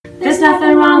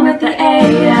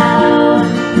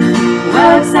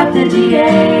the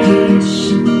DH.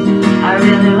 I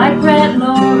really like Brett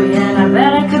Lawrie, and I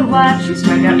bet I could watch you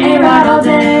strike out A-Rod all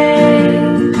day.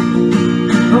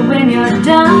 But when you're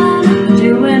done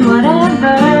doing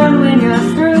whatever, when you're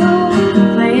through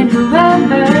playing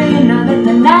whoever, you know that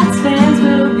the Nats fans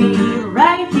will be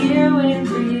right here waiting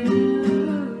for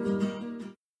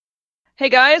you. Hey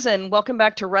guys, and welcome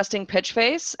back to Resting Pitch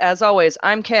Face. As always,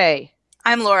 I'm Kay.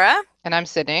 I'm Laura. And I'm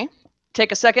Sydney.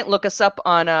 Take a second, look us up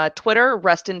on Twitter,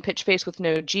 Restin' Pitch Face with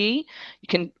no G. You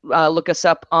can look us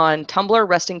up on Tumblr,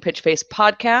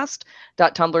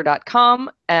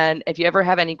 restingpitchfacepodcast.tumblr.com. And if you ever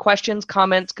have any questions,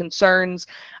 comments, concerns,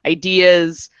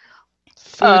 ideas,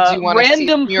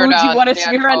 random foods you want to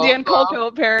smear on Dan Kolko,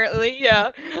 apparently,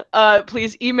 yeah,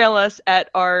 please email us at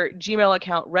our Gmail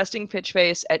account,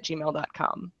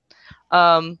 restingpitchface@gmail.com.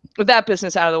 With that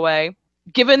business out of the way,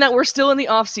 given that we're still in the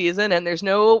off season and there's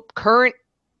no current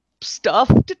stuff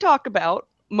to talk about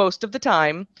most of the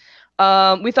time,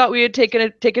 we thought we would take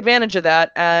advantage of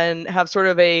that and have sort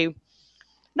of a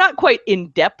not quite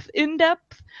in-depth,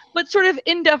 but sort of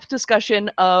in-depth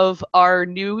discussion of our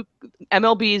new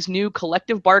MLB's new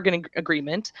collective bargaining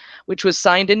agreement, which was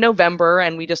signed in November,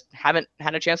 and we just haven't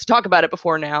had a chance to talk about it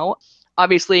before now.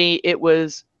 Obviously, it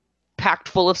was packed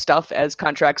full of stuff, as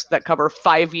contracts that cover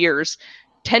 5 years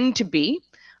tend to be.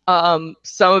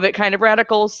 Some of it kind of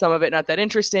radical, some of it not that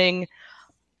interesting.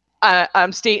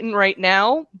 I'm stating right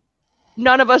now,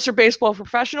 none of us are baseball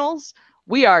professionals.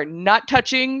 We are not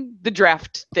touching the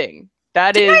draft thing.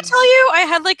 Didn't I tell you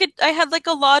I had like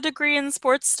a law degree in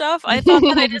sports stuff? I thought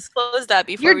that I disclosed that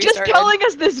before. You're just telling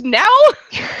us this now?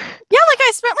 Yeah, like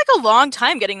I spent like a long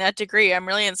time getting that degree. I'm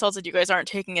really insulted you guys aren't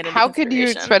taking it into How could you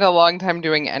consideration. spend a long time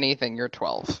doing anything? You're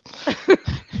 12.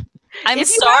 I'm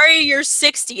sorry you're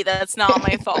 60. That's not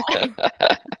my fault.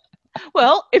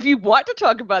 Well, if you want to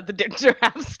talk about the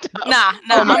draft stuff. Nah,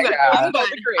 Oh my I'm good. God.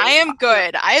 I am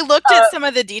good. I looked at some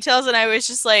of the details and I was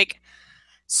just like,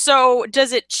 so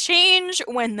does it change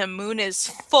when the moon is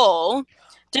full?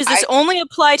 Does this only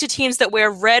apply to teams that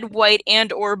wear red, white,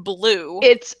 and or blue?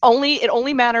 It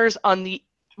only matters on the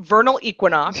vernal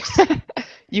equinox.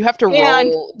 You have to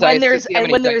roll dice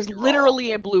when there's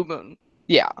literally a blue moon.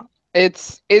 Yeah.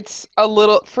 It's a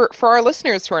little for our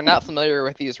listeners who are not familiar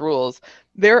with these rules,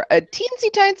 they're a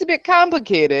teensy bit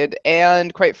complicated,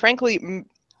 and quite frankly,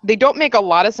 they don't make a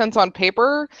lot of sense on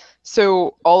paper.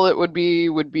 So all it would be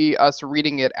us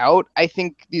reading it out. I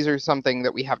think these are something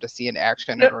that we have to see in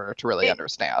action in order to really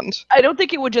understand. I don't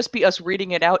think it would just be us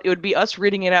reading it out. It would be us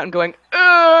reading it out and going,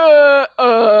 They're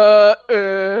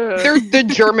the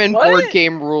German board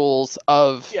game rules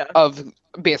of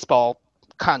baseball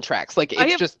contracts. Like,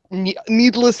 it's just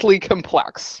needlessly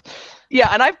complex. Yeah,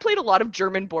 and I've played a lot of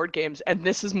German board games, and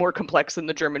this is more complex than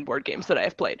the German board games that I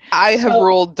have played. I have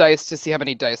rolled dice to see how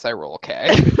many dice I roll,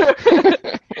 okay?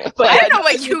 But I don't know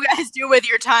what you guys do with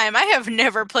your time. I have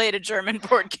never played a German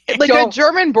board game. Like, a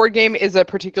German board game is a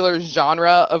particular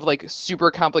genre of, like, super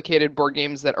complicated board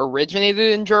games that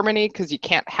originated in Germany, because you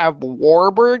can't have war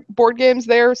board games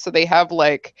there, so they have,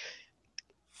 like,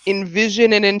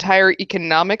 envision an entire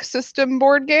economic system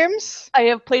board games. I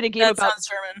have played a game about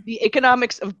the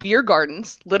economics of beer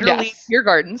gardens, literally beer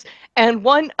gardens, and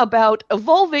one about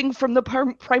evolving from the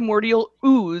primordial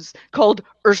ooze called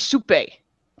Ursupe.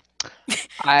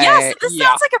 Yes, this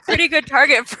sounds like a pretty good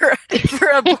target for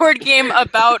a board game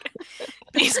about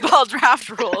baseball draft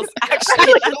rules.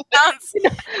 Actually, that sounds.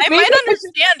 I might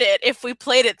understand it if we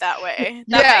played it that way.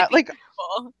 That might be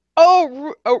cool.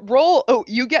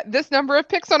 You get this number of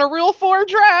picks on a Rule 4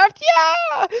 draft.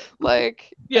 Yeah!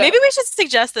 Maybe we should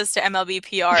suggest this to MLB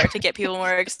PR to get people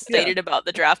more excited about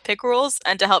the draft pick rules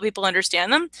and to help people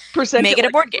understand them. Make it a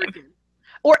board game.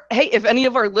 Or, hey, if any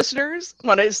of our listeners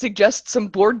want to suggest some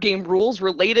board game rules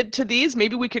related to these,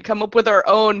 maybe we could come up with our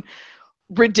own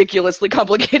ridiculously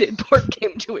complicated board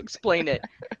game to explain it.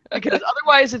 Because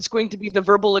otherwise it's going to be the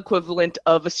verbal equivalent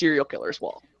of a serial killer's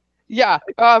wall. Yeah,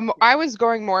 I was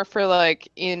going more for, like,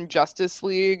 in Justice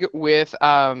League with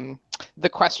the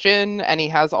Question, and he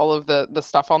has all of the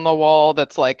stuff on the wall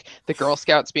that's, like, the Girl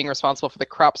Scouts being responsible for the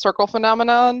crop circle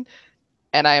phenomenon.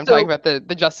 And I am talking about the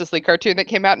Justice League cartoon that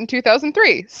came out in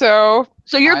 2003. So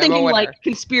you're thinking, like,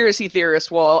 conspiracy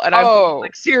theorist wall, and I'm thinking,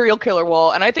 like, serial killer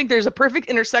wall. And I think there's a perfect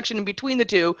intersection in between the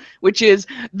two, which is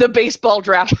the baseball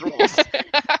draft rules.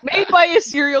 Made by a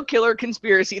serial killer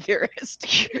conspiracy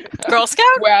theorist. Girl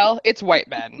Scout? Well, it's white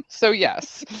men, so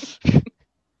yes.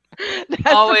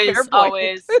 Always.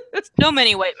 So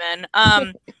many white men.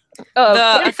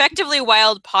 The Effectively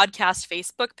Wild podcast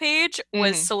Facebook page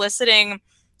was soliciting,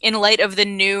 in light of the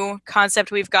new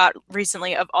concept we've got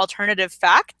recently of alternative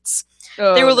facts.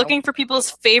 They were looking for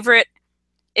people's favorite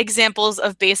examples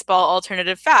of baseball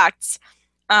alternative facts,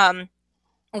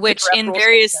 which in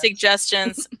various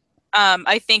suggestions,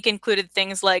 I think included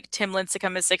things like Tim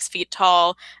Lincecum is 6 feet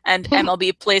tall and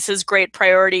MLB places great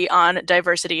priority on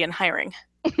diversity in hiring.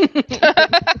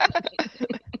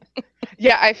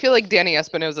 Yeah, I feel like Danny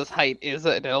Espinosa's height is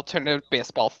an alternative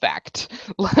baseball fact.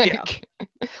 Like,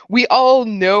 we all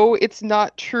know it's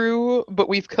not true, but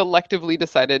we've collectively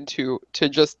decided to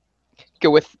just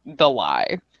go with the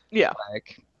lie. Yeah.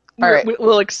 Like, all right.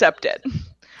 We'll accept it.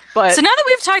 But so now that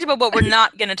we've talked about what we're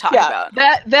not going to talk about.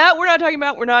 That we're not talking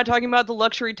about. We're not talking about the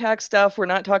luxury tax stuff. We're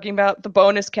not talking about the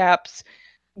bonus caps.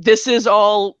 This is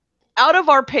all out of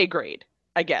our pay grade,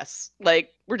 I guess.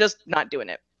 Like, we're just not doing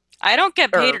it. I don't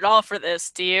get paid at all for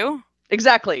this, do you?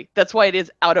 Exactly. That's why it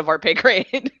is out of our pay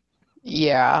grade.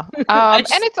 Yeah. And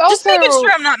it's also just making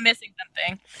sure I'm not missing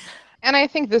something. And I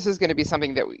think this is going to be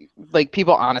something that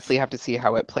people honestly have to see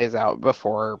how it plays out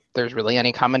before there's really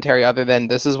any commentary other than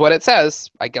this is what it says.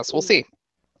 I guess we'll see.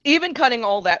 Even cutting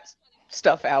all that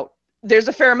stuff out, there's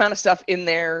a fair amount of stuff in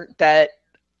there that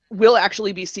we'll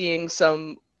actually be seeing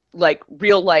some like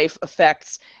real life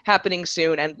effects happening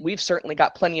soon, and we've certainly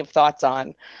got plenty of thoughts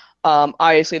on.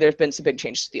 Obviously, there's been some big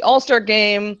changes to the All-Star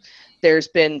game. There's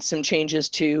been some changes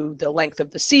to the length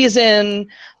of the season.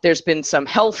 There's been some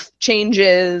health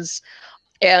changes.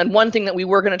 And one thing that we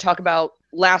were going to talk about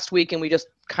last week, and we just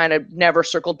kind of never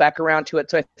circled back around to it,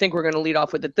 so I think we're going to lead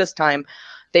off with it this time.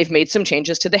 They've made some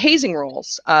changes to the hazing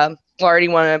rules. Laura, do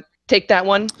you want to take that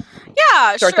one?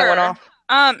 Yeah, Start that one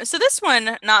off. So this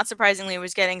one, not surprisingly,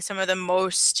 was getting some of the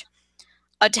most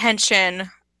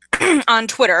attention on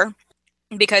Twitter,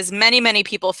 because many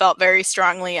people felt very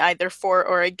strongly either for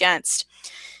or against.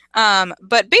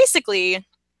 But basically,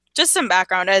 just some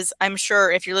background, as I'm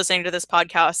sure if you're listening to this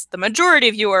podcast, the majority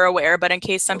of you are aware, but in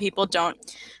case some people don't,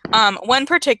 one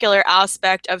particular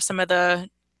aspect of some of the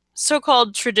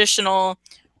so-called traditional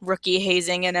rookie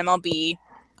hazing in MLB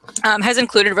has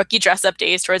included rookie dress-up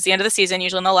days towards the end of the season,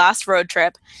 usually on the last road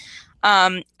trip.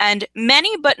 And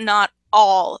many, but not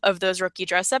all, of those rookie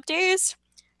dress-up days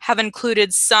have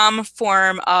included some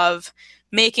form of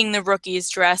making the rookies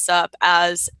dress up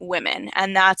as women.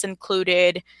 And that's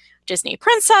included Disney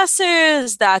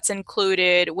princesses, that's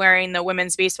included wearing the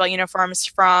women's baseball uniforms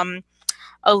from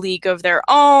A League of Their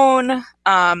Own,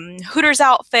 Hooters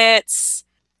outfits,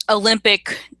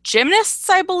 Olympic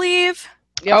gymnasts, I believe.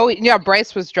 Yep. Oh, yeah,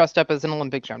 Bryce was dressed up as an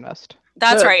Olympic gymnast.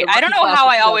 That's right. I don't know how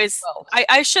I always...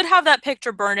 I should have that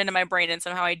picture burned into my brain, and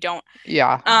somehow I don't.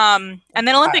 Yeah. And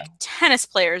then Olympic tennis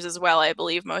players as well, I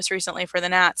believe, most recently for the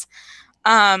Nats.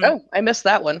 Oh, I missed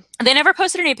that one. They never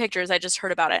posted any pictures. I just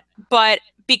heard about it. But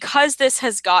because this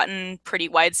has gotten pretty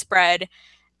widespread,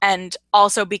 and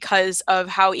also because of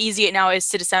how easy it now is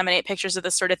to disseminate pictures of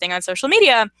this sort of thing on social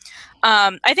media,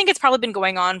 I think it's probably been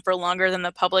going on for longer than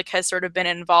the public has sort of been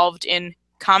involved in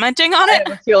commenting on it. I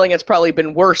have a feeling it's probably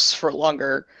been worse for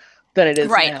longer than it is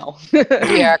now.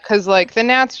 Yeah, because like the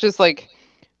Nats just like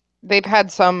they've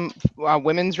had some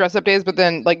women's dress up days, but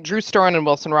then like Drew Storen and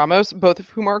Wilson Ramos, both of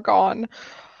whom are gone,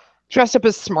 dressed up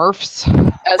as Smurfs.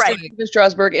 As did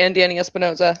Strasburg and Danny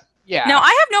Espinosa. Yeah. Now,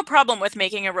 I have no problem with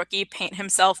making a rookie paint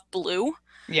himself blue.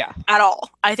 Yeah. At all.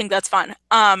 I think that's fun.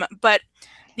 But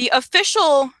the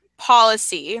official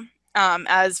policy,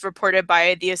 as reported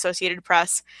by the Associated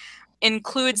Press,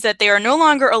 includes that they are no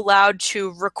longer allowed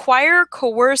to require,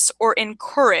 coerce, or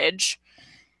encourage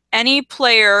any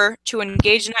player to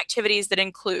engage in activities that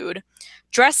include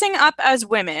dressing up as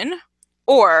women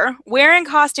or wearing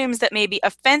costumes that may be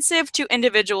offensive to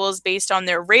individuals based on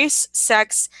their race,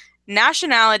 sex,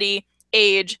 nationality,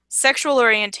 age, sexual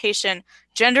orientation,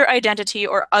 gender identity,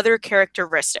 or other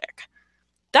characteristic.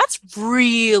 That's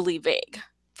really vague,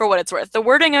 for what it's worth. The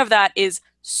wording of that is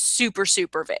super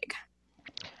vague.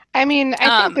 I mean,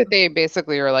 I think that they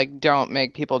basically are like, don't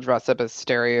make people dress up as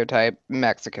stereotype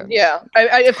Mexicans. Yeah,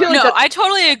 I feel like I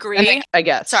totally agree. I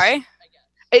guess. Sorry?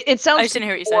 It sounds I just didn't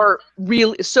hear what you more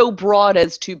really so broad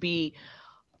as to be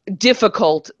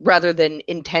difficult rather than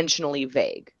intentionally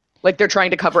vague. Like they're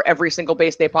trying to cover every single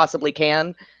base they possibly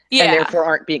can, and therefore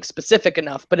aren't being specific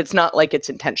enough. But it's not like it's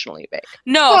intentionally vague.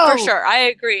 No, for sure, I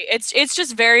agree. It's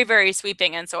just very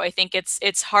sweeping, and so I think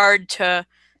it's hard to,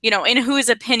 in whose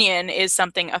opinion is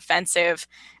something offensive,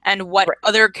 and what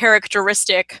other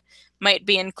characteristic might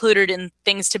be included in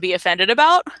things to be offended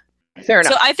about. Fair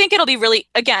enough. So I think it'll be really,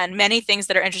 again, many things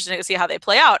that are interesting to see how they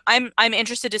play out. I'm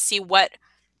interested to see what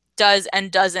does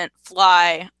and doesn't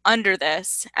fly under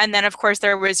this. And then, of course,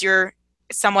 there was your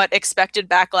somewhat expected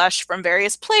backlash from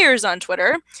various players on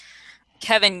Twitter.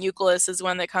 Kevin Youkilis is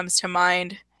one that comes to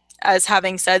mind as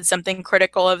having said something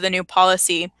critical of the new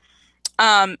policy.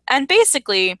 And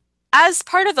basically, as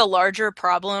part of the larger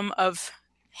problem of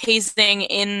hazing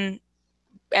in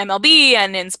MLB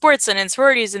and in sports and in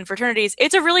sororities and fraternities,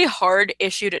 it's a really hard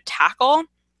issue to tackle.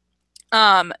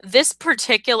 This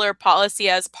particular policy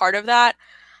as part of that,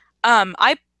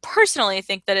 I personally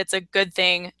think that it's a good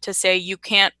thing to say you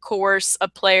can't coerce a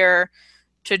player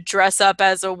to dress up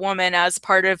as a woman as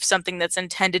part of something that's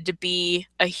intended to be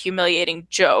a humiliating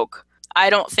joke.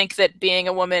 I don't think that being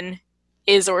a woman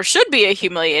is or should be a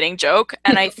humiliating joke.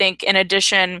 And I think in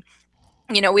addition,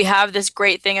 you know, we have this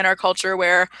great thing in our culture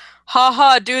where,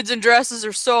 haha, dudes in dresses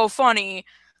are so funny.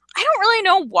 I don't really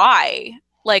know why.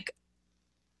 Like,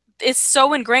 it's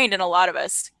so ingrained in a lot of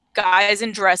us. Guys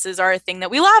in dresses are a thing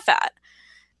that we laugh at.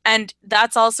 And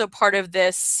that's also part of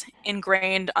this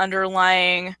ingrained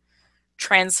underlying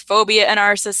transphobia in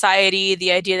our society,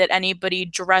 the idea that anybody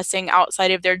dressing outside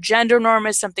of their gender norm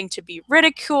is something to be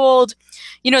ridiculed.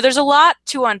 You know, there's a lot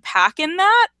to unpack in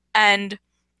that. And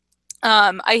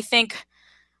I think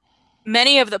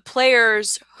many of the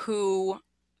players who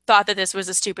thought that this was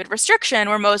a stupid restriction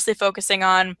were mostly focusing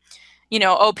on, you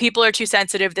know, oh, people are too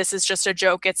sensitive. This is just a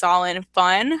joke. It's all in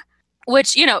fun.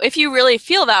 Which, you know, if you really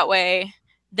feel that way,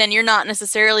 then you're not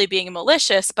necessarily being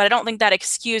malicious. But I don't think that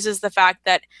excuses the fact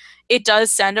that it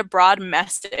does send a broad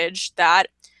message that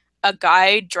a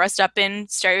guy dressed up in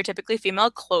stereotypically female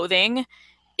clothing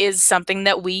is something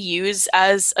that we use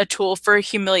as a tool for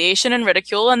humiliation and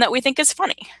ridicule and that we think is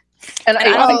funny. And I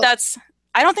don't think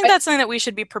that's something that we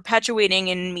should be perpetuating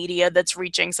in media that's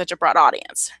reaching such a broad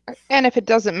audience. And if it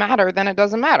doesn't matter, then it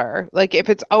doesn't matter. Like if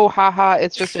it's, oh, haha,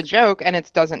 it's just a joke and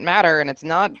it doesn't matter and it's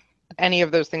not any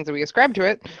of those things that we ascribe to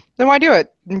it, then why do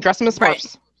it? Dress them as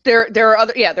Smurfs. Right. There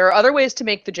are other ways to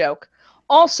make the joke.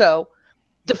 Also,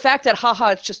 the fact that haha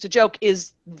it's just a joke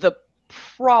is the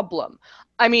problem.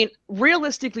 I mean,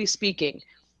 realistically speaking,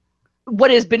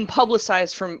 what has been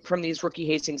publicized from these rookie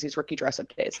hastings, these rookie dress-up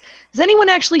days, is anyone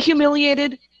actually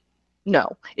humiliated?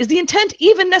 No. Is the intent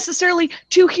even necessarily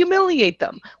to humiliate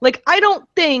them? Like, I don't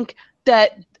think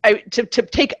that to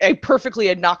take a perfectly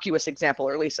innocuous example,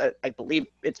 or at least I believe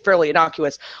it's fairly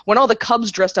innocuous, when all the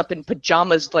Cubs dressed up in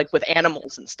pajamas, like with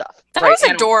animals and stuff. That was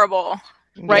adorable.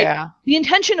 Right? Yeah. The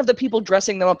intention of the people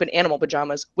dressing them up in animal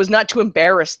pajamas was not to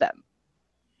embarrass them.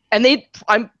 And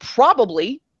I'm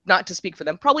probably, not to speak for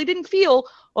them, probably didn't feel,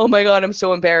 oh my God, I'm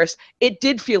so embarrassed. It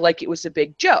did feel like it was a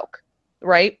big joke,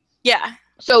 right? Yeah.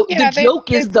 So Yeah, the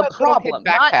joke is the put little kid problem,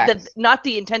 backpacks. not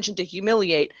the intention to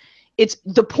humiliate. It's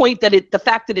the point that the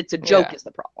fact that it's a joke is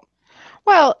the problem.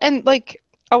 Well, and like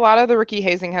a lot of the rookie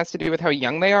hazing has to do with how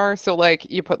young they are. So like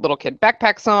you put little kid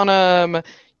backpacks on them,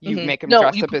 you make them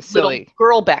dress up as silly.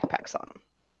 Girl backpacks on them.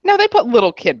 No, they put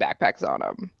little kid backpacks on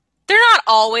them. They're not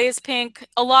always pink.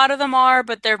 A lot of them are,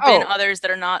 but there have been others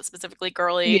that are not specifically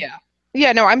girly. Yeah.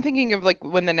 Yeah, no, I'm thinking of like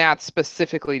when the Nats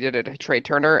specifically did it to Trey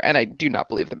Turner, and I do not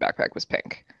believe the backpack was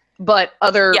pink. But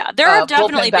other there have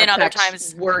definitely bullpen been other backpacks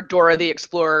times were Dora the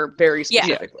Explorer very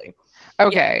specifically. Yeah.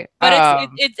 Okay. But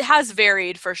it has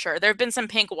varied for sure. There have been some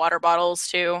pink water bottles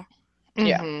too.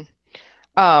 Yeah.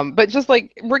 But just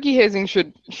like rookie hazing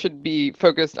should be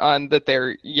focused on that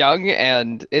they're young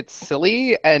and it's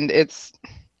silly and it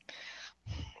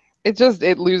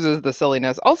loses the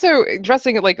silliness. Also,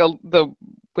 dressing it like the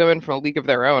women from A League of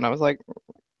Their Own, I was like,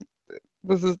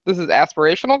 this is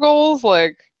aspirational goals,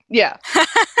 like. Yeah.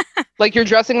 Like you're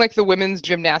dressing like the women's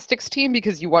gymnastics team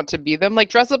because you want to be them. Like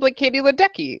dress up like Katie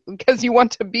Ledecky because you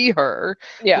want to be her.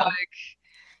 Yeah. Like,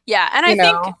 yeah, and I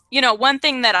think, one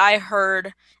thing that I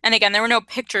heard, and again, there were no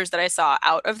pictures that I saw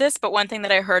out of this, but one thing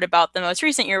that I heard about the most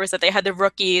recent year was that they had the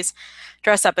rookies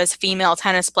dress up as female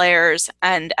tennis players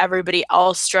and everybody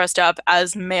else dressed up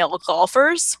as male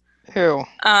golfers. Who?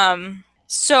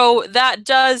 So that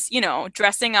does,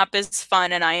 dressing up is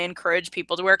fun, and I encourage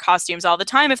people to wear costumes all the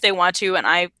time if they want to, and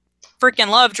I freaking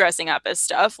love dressing up as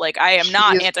stuff. Like, I am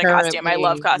not anti-costume. I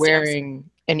love costumes. Wearing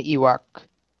an Ewok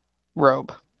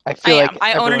robe. I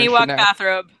own an Ewok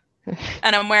bathrobe,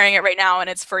 and I'm wearing it right now, and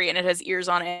it's free, and it has ears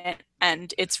on it,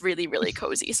 and it's really, really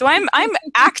cozy. So I'm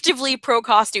actively pro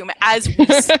costume as we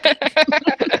speak.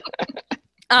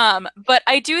 But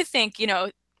I do think,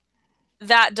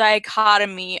 that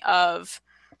dichotomy of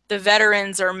the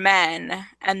veterans are men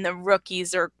and the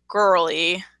rookies are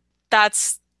girly,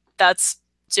 that's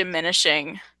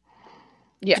diminishing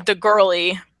the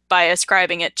girly by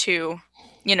ascribing it to,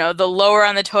 the lower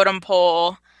on the totem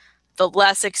pole, the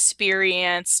less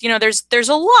experienced. There's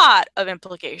a lot of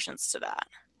implications to that.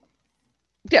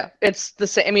 Yeah, it's the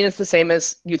same. I mean, it's the same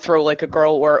as you throw like a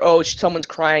girl or, someone's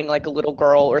crying like a little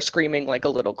girl or screaming like a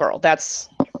little girl. That's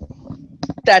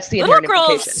That's the little inherent girls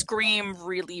implication. scream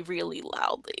really, really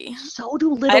loudly. So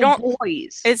do little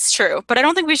boys. It's true, but I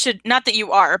don't think we should, not that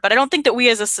you are, but I don't think that we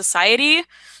as a society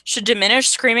should diminish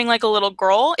screaming like a little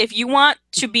girl. If you want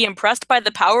to be impressed by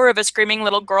the power of a screaming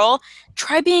little girl,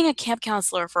 try being a camp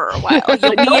counselor for a while.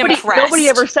 You'll be impressed. Nobody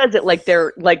ever says it like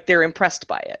they're impressed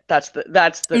by it. That's the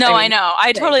No, I know.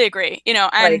 I totally agree. You know,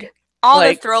 and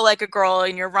the throw like a girl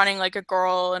and you're running like a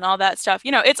girl and all that stuff.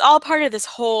 You know, it's all part of this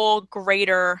whole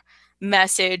greater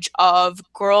message of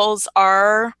girls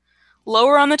are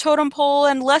lower on the totem pole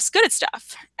and less good at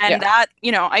stuff. And that,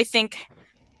 you know, I think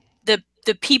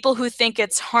the people who think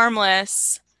it's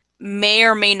harmless may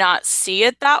or may not see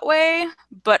it that way,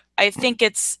 but I think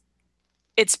it's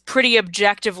pretty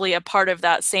objectively a part of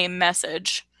that same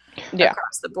message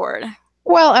across the board.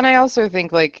 Well, and I also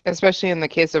think, like, especially in the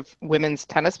case of women's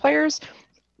tennis players,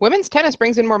 women's tennis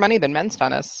brings in more money than men's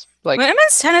tennis. Like,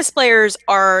 women's tennis players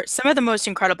are some of the most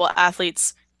incredible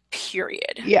athletes,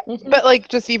 period. Yeah, but like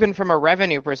just even from a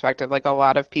revenue perspective, like a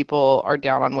lot of people are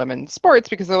down on women's sports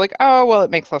because they're like, oh, well, it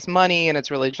makes less money and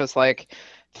it's really just like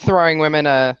throwing women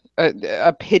a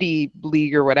pity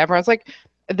league or whatever. I was like,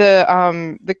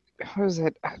 what was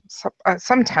it?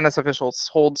 Some tennis officials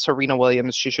told Serena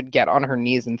Williams she should get on her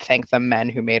knees and thank the men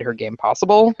who made her game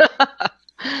possible.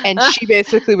 And she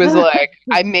basically was like,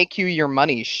 I make you your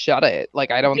money, shut it.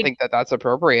 Like, I don't think that that's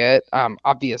appropriate,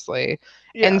 obviously.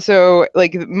 Yeah. And so,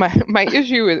 like, my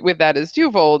issue with that is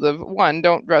twofold. Of one,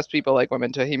 don't dress people like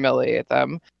women to humiliate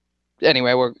them.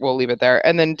 Anyway, we'll leave it there.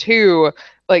 And then two,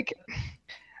 like,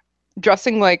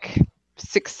 dressing like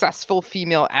successful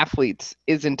female athletes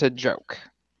isn't a joke.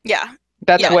 Yeah.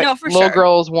 That's what little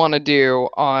girls want to do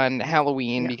on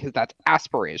Halloween because that's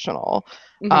aspirational.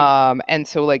 Mm-hmm. And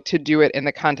so, like, to do it in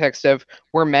the context of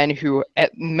we're men who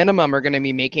at minimum are going to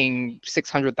be making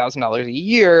 $600,000 a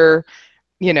year,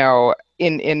 you know,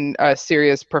 in a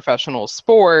serious professional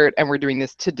sport, and we're doing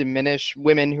this to diminish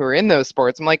women who are in those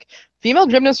sports. I'm like, female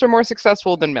gymnasts are more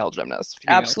successful than male gymnasts.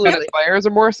 Absolutely. Tennis players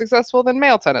are more successful than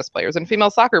male tennis players, and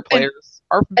female soccer players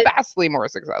are vastly more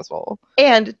successful.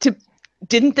 And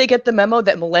didn't they get the memo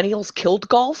that millennials killed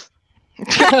golf?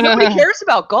 Nobody cares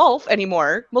about golf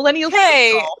anymore. Millennials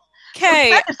killed golf.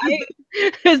 Okay.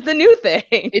 Is the new thing.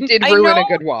 It did ruin a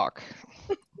good walk.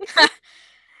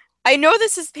 I know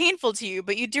this is painful to you,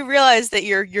 but you do realize that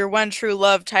your one true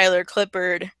love, Tyler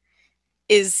Clippard,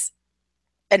 is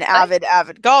an avid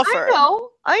golfer.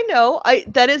 I know.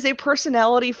 That is a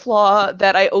personality flaw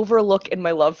that I overlook in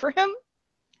my love for him.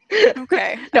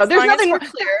 Okay. No, there's nothing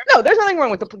wrong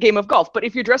with the game of golf. But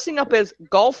if you're dressing up as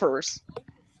golfers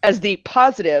as the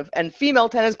positive and female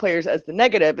tennis players as the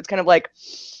negative, it's kind of like,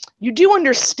 you do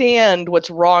understand what's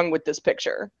wrong with this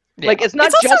picture. Yeah. Like, it's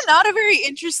also not a very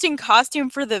interesting costume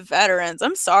for the veterans.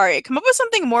 I'm sorry. Come up with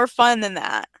something more fun than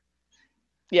that.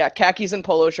 Yeah, khakis and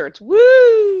polo shirts.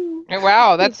 Woo!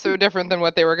 Wow, that's so different than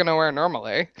what they were going to wear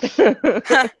normally.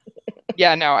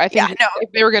 Yeah, no, I think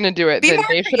if they were going to do it, then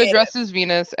they should have dressed as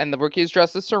Venus and the rookies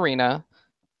dressed as Serena,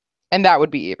 and that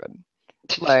would be even.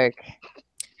 Like...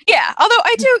 Yeah, although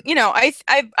I do, you know,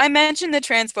 I mentioned the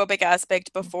transphobic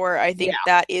aspect before. I think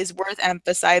that is worth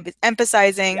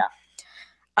emphasizing.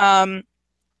 Yeah.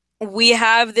 We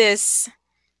have this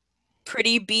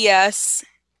pretty BS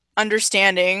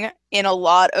understanding in a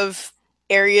lot of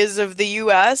areas of the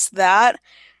US that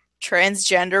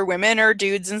transgender women are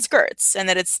dudes in skirts and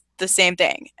that it's the same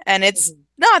thing. And it's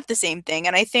not the same thing.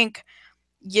 And I think,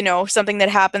 you know, something that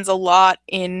happens a lot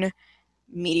in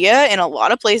media in a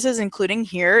lot of places, including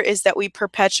here, is that we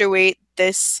perpetuate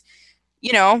this,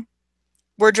 you know,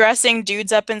 we're dressing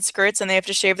dudes up in skirts and they have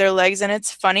to shave their legs and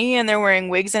it's funny, and they're wearing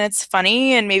wigs and it's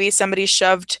funny, and maybe somebody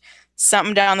shoved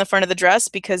something down the front of the dress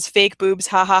because fake boobs,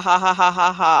 ha ha ha ha ha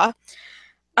ha ha.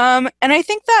 And I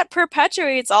think that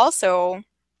perpetuates also,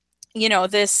 you know,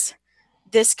 this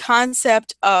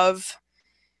concept of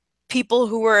people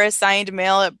who were assigned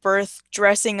male at birth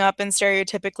dressing up in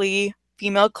stereotypically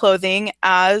female clothing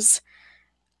as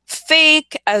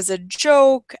fake, as a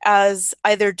joke, as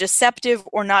either deceptive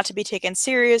or not to be taken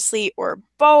seriously, or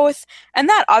both. And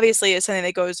that obviously is something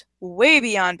that goes way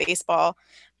beyond baseball.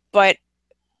 But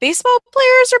baseball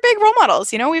players are big role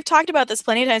models. You know, we've talked about this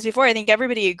plenty of times before. I think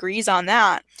everybody agrees on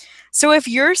that. So if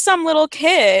you're some little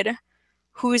kid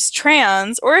who's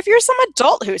trans, or if you're some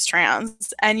adult who's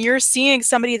trans, and you're seeing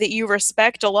somebody that you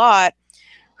respect a lot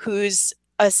who's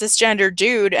a cisgender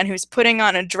dude and who's putting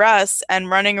on a dress and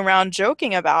running around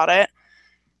joking about it,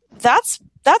 that's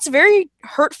very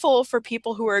hurtful for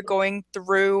people who are going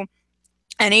through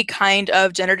any kind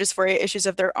of gender dysphoria issues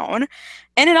of their own.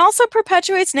 And it also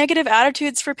perpetuates negative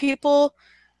attitudes for people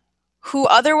who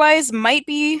otherwise might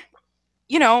be,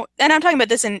 you know, and I'm talking about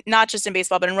this in not just in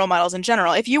baseball, but in role models in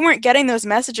general. If you weren't getting those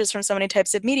messages from so many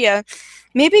types of media,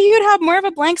 maybe you'd have more of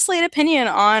a blank slate opinion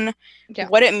on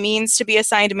what it means to be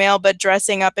assigned male but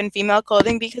dressing up in female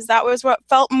clothing, because that was what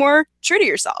felt more true to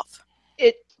yourself.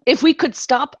 If we could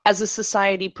stop as a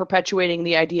society perpetuating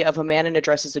the idea of a man in a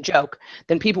dress as a joke,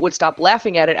 then people would stop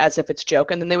laughing at it as if it's a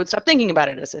joke, and then they would stop thinking about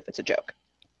it as if it's a joke.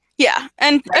 Yeah,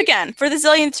 and again, for the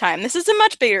zillionth time, this is a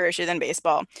much bigger issue than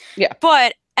baseball. Yeah.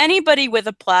 But anybody with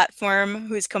a platform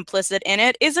who's complicit in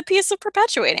it is a piece of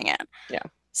perpetuating it. Yeah.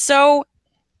 So,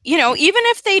 you know, even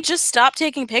if they just stop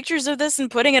taking pictures of this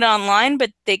and putting it online, but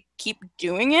they keep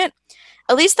doing it,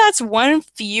 at least that's one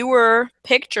fewer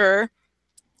picture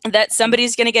that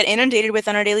somebody's going to get inundated with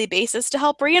on a daily basis to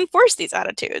help reinforce these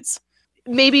attitudes.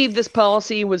 Maybe this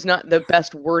policy was not the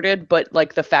best worded, but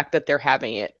like the fact that they're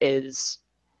having it is,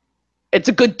 it's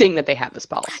a good thing that they have this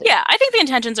policy. Yeah, I think the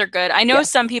intentions are good. I know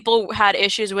some people had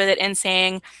issues with it in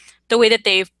saying the way that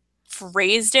they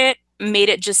phrased it made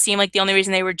it just seem like the only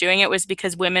reason they were doing it was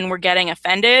because women were getting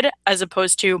offended, as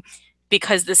opposed to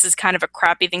because this is kind of a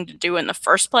crappy thing to do in the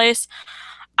first place.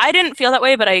 I didn't feel that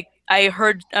way, but I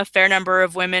heard a fair number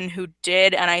of women who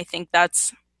did, and I think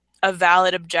that's a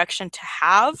valid objection to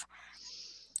have.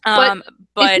 But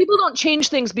if people don't change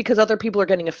things because other people are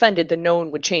getting offended, then no one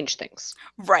would change things.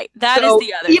 Right. That is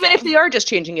the other thing. Even if they are just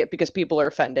changing it because people are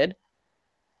offended,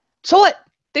 so what?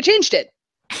 They changed it.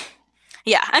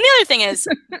 Yeah. And the other thing is,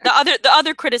 the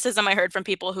other criticism I heard from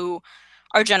people who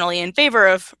are generally in favor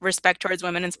of respect towards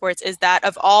women in sports is that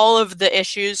of all of the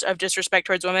issues of disrespect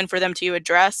towards women for them to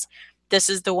address, this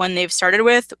is the one they've started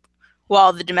with,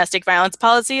 while the domestic violence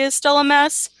policy is still a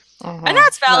mess. And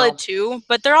that's valid too,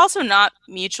 but they're also not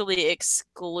mutually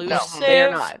exclusive. No, they're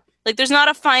not. Like, there's not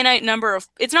a finite number of,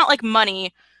 it's not like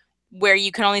money where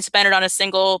you can only spend it on a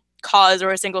single cause or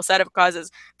a single set of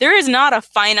causes. There is not a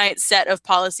finite set of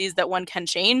policies that one can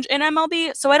change in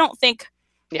MLB, so I don't think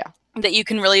that you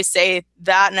can really say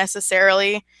that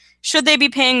necessarily. Should they be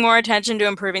paying more attention to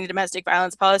improving the domestic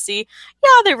violence policy? Yeah,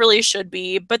 they really should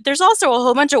be. But there's also a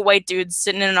whole bunch of white dudes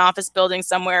sitting in an office building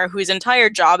somewhere whose entire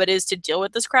job it is to deal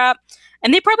with this crap.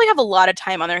 And they probably have a lot of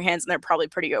time on their hands, and they're probably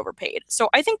pretty overpaid. So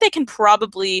I think they can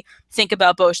probably think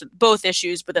about both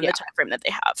issues within the time frame that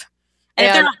they have. And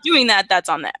if they're not doing that, that's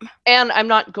on them. And I'm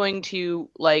not going to,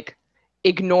 like,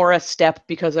 ignore a step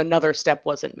because another step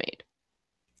wasn't made.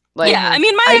 Like, yeah, I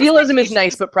mean, my idealism is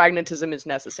nice, but pragmatism is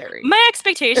necessary. My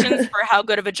expectations for how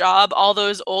good of a job all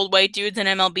those old white dudes in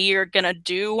MLB are gonna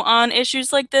do on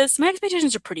issues like this, my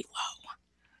expectations are pretty low.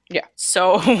 Yeah.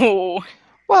 So.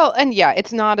 Well, and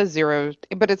it's not a zero,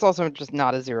 but it's also just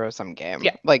not a zero-sum game.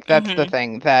 Yeah. Like, that's the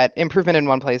thing, that improvement in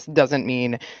one place doesn't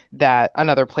mean that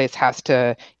another place has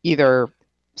to either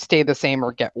stay the same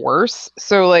or get worse.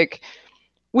 So, like,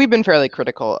 we've been fairly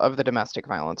critical of the domestic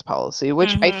violence policy,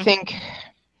 which I think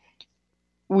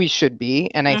we should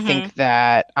be, and I think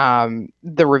that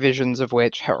the revisions of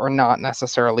which are not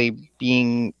necessarily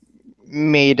being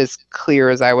made as clear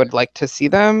as I would like to see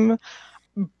them.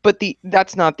 But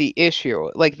that's not the issue.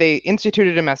 Like, they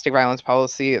instituted a domestic violence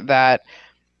policy that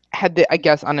had the, I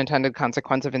guess, unintended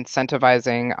consequence of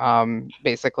incentivizing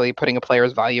basically putting a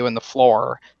player's value in the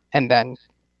floor and then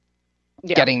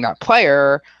getting that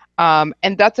player.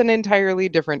 And that's an entirely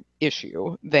different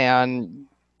issue than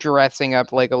dressing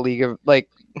up like a league of like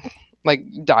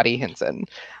Dottie Hinson.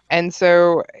 And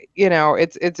so,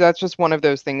 that's just one of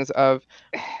those things of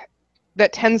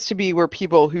that tends to be where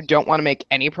people who don't want to make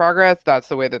any progress, that's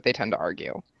the way that they tend to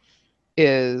argue,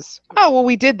 is, oh, well,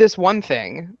 we did this one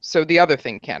thing, so the other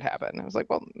thing can't happen. I was like,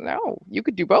 well, no, you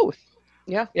could do both.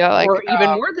 Yeah. Like, or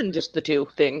even more than just the two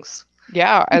things.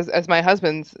 Yeah, as my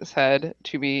husband said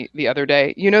to me the other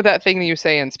day, you know that thing that you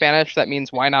say in Spanish that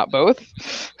means why not both?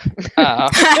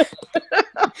 I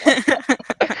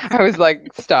was like,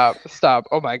 stop.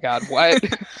 Oh my God, what?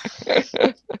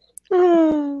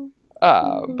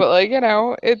 But like,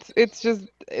 it's just,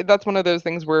 that's one of those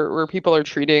things where people are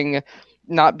treating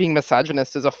not being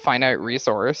misogynist as a finite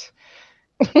resource.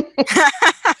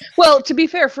 Well, to be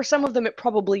fair, for some of them it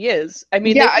probably is. I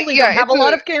mean, they really don't have a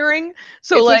lot of caring.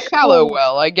 So it's like, a shallow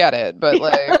well, I get it, but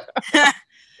like,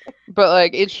 but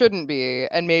like, it shouldn't be.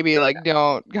 And maybe like,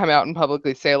 don't come out and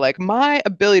publicly say like, my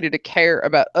ability to care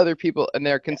about other people and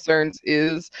their concerns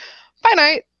is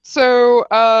finite. So,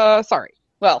 sorry.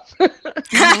 Well,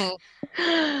 I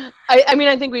mean,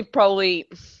 I think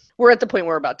we're at the point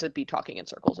where we're about to be talking in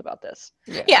circles about this.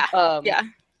 Yeah.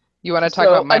 You want to talk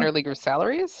about minor leaguer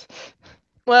salaries?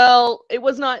 Well, it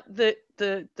was not the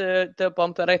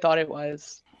bump that I thought it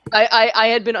was. I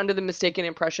had been under the mistaken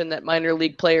impression that minor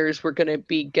league players were going to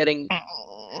be getting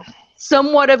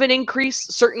somewhat of an increase.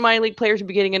 Certain minor league players would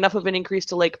be getting enough of an increase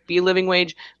to like be living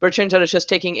wage, but it turns out it's just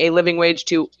taking a living wage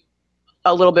to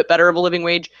a little bit better of a living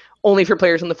wage only for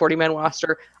players on the 40-man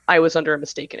roster. I was under a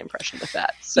mistaken impression with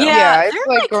that. So yeah, it's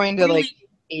like going to really, like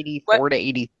 84 to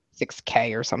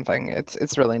 86K or something.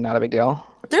 It's really not a big deal.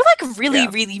 They're like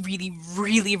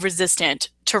really resistant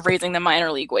to raising the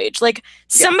minor league wage. Like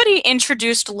somebody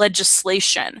introduced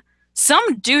legislation.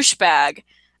 Some douchebag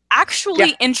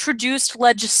actually introduced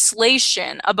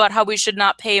legislation about how we should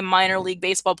not pay minor league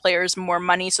baseball players more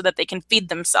money so that they can feed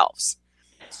themselves.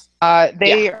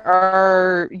 They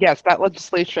are that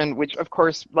legislation, which of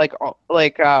course,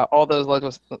 all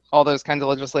those kinds of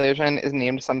legislation is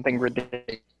named something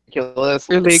ridiculous.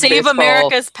 Save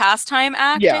America's Pastime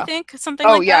Act, I think, something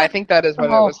like that. Oh yeah, I think that is what it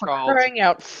was called. Crying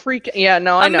out, I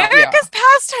know. America's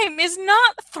pastime is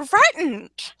not threatened.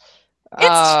 It's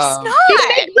just not. They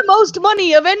make the most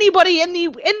money of anybody of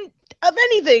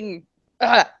anything.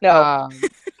 No.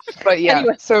 But yeah,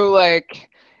 Anyway. So like.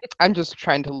 I'm just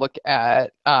trying to look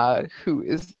at who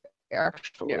is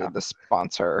actually the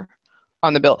sponsor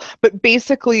on the bill. But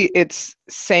basically, it's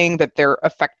saying that they're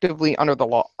effectively under the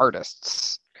law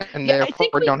artists and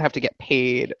therefore don't have to get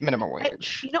paid minimum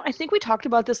wage. I think we talked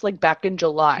about this like back in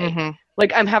July. Mm-hmm.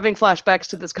 Like I'm having flashbacks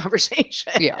to this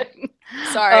conversation. Yeah.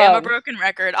 Sorry, I'm a broken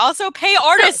record. Also, pay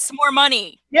artists more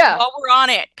money. Yeah. While we're on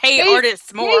it, pay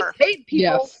artists more. Pay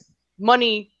people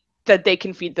money that they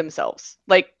can feed themselves.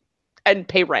 And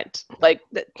pay rent.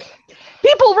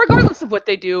 People, regardless of what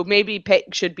they do,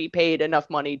 should be paid enough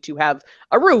money to have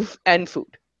a roof and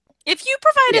food. If you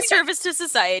provide a service to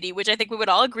society, which I think we would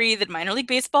all agree that minor league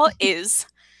baseball is,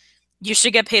 you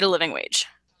should get paid a living wage.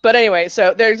 But anyway,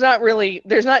 so there's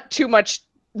not too much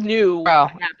new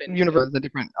happened. Universe is a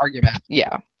different argument.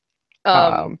 Yeah.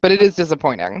 But it is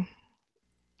disappointing.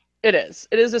 It is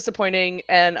disappointing,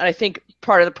 and I think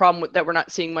part of the problem that we're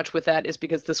not seeing much with that is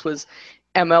because this was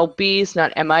MLB, it's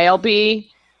not MILB.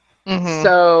 Mm-hmm.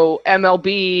 So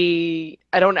MLB,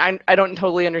 I don't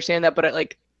totally understand that, but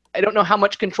I don't know how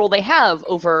much control they have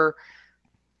over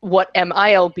what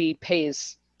MILB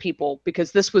pays people,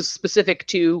 because this was specific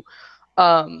to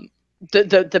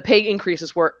the pay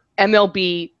increases were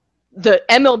the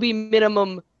MLB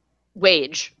minimum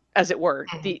wage, as it were.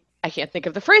 I can't think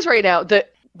of the phrase right now. The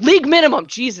league minimum,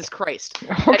 Jesus Christ.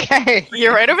 Okay.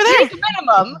 You're right over there. League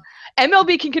minimum.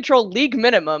 MLB can control league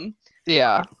minimum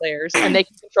players, and they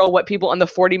can control what people on the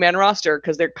 40-man roster,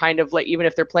 because they're kind of like, even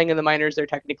if they're playing in the minors, they're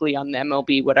technically on the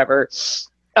MLB whatever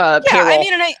payroll. I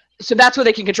mean, so that's what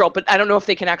they can control, but I don't know if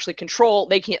they can actually control.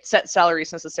 They can't set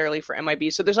salaries necessarily for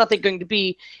MIB, so there's nothing going to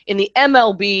be in the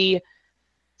MLB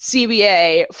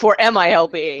CBA for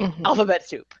MILB alphabet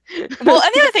soup. Well,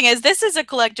 and the other thing is, this is a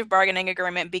collective bargaining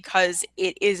agreement because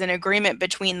it is an agreement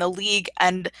between the league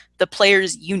and the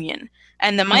players' union.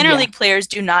 And the minor league players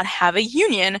do not have a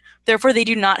union, therefore they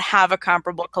do not have a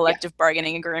comparable collective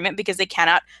bargaining agreement because they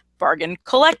cannot bargain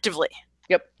collectively.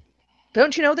 Yep.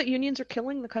 Don't you know that unions are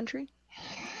killing the country?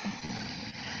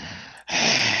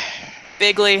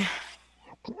 We're Bigly.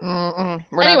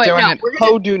 not doing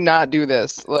it. Do not do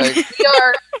this.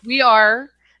 We are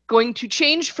going to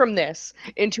change from this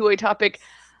into a topic,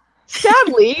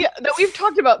 sadly, that we've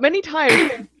talked about many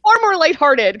times, far more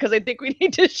lighthearted, because I think we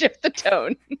need to shift the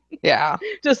tone. Yeah.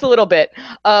 Just a little bit.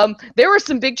 There were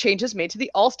some big changes made to the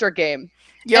All-Star game.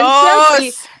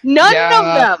 Yes! And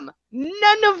sadly,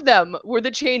 none of them were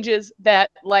the changes that,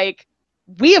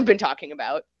 we have been talking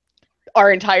about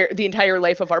the entire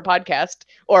life of our podcast,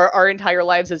 or our entire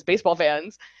lives as baseball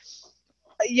fans.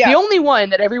 The only one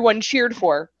that everyone cheered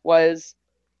for was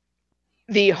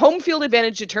the home field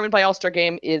advantage determined by All-Star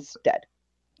Game is dead.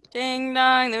 Ding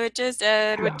dong, the witch is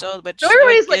dead. Witch old witch. So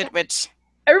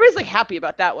everybody's happy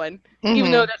about that one,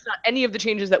 even though that's not any of the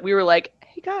changes that we were like,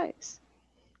 hey guys,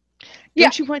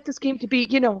 don't you want this game to be,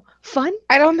 fun?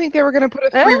 I don't think they were going to put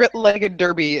a three-legged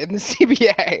derby in the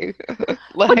CBA.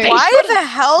 Why the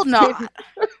hell not?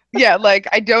 Yeah,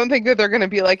 I don't think that they're going to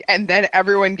be and then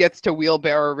everyone gets to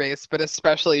wheelbarrow race, but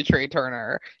especially Trey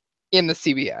Turner in the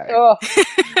CBA. Oh.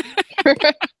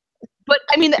 But,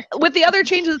 I mean, with the other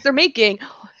changes that they're making,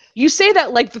 you say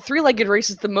that, the three-legged race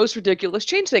is the most ridiculous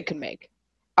change they can make.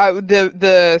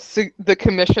 The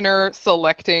commissioner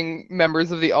selecting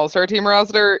members of the All-Star team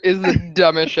roster is the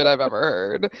dumbest shit I've ever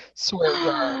heard. Swear to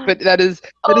God. But that is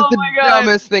the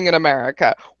dumbest thing in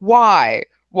America. Why?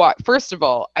 First of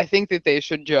all, I think that they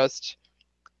should just,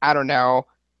 I don't know,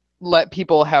 let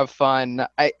people have fun.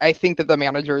 I think that the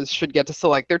managers should get to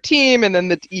select their team, and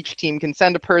then each team can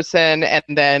send a person, and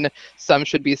then some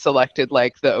should be selected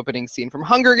like the opening scene from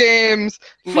Hunger Games,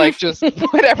 like just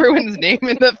put everyone's name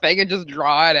in the thing and just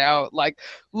draw it out. Like,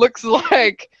 looks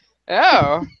like,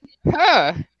 oh,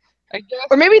 huh. I guess.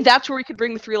 Or maybe that's where we could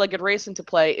bring the three-legged race into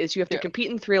play, is you have to compete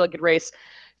in the three-legged race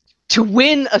to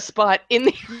win a spot in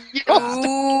the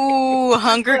Ooh,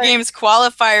 Hunger Games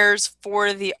qualifiers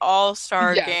for the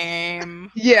All-Star game.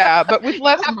 Yeah, but with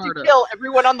less have murder. to kill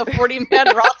everyone on the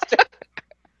 40-man roster.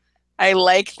 I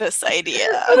like this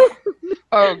idea.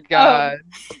 Oh God.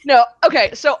 No,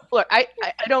 okay. So look, I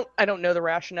don't know the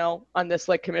rationale on this.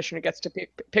 Like, commissioner gets to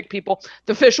pick people.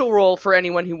 The official rule for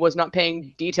anyone who was not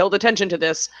paying detailed attention to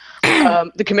this,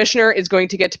 the commissioner is going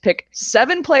to get to pick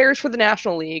 7 players for the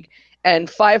National League and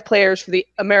 5 players for the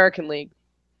American League.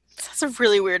 That's a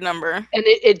really weird number. And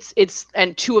it's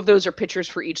and 2 of those are pitchers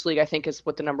for each league, I think is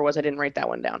what the number was. I didn't write that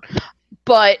one down.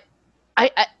 But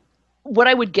what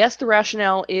I would guess the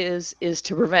rationale is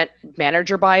to prevent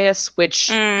manager bias, which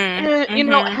you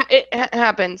know, it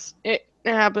happens. It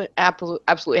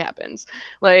absolutely happens.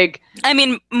 Like, I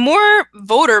mean, more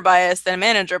voter bias than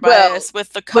manager bias,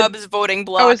 with the Cubs voting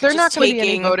block. Oh, is there not going to be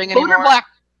any voting anymore?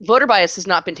 Voter bias has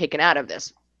not been taken out of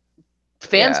this.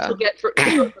 Fans still get for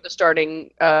the starting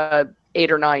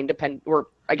 8 or 9, or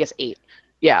I guess 8.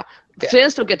 Yeah,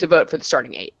 fans still get to vote for the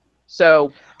starting 8.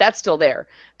 So that's still there.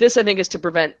 This, I think, is to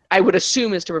prevent. I would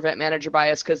assume is to prevent manager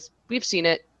bias, because we've seen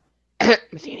it. But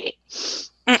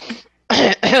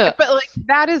like,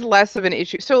 that is less of an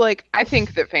issue. So like, I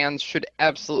think that fans should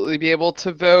absolutely be able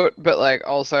to vote, but like,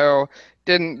 also,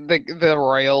 didn't the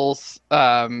Royals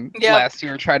last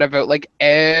year try to vote like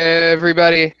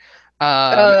everybody?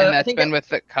 And that's been with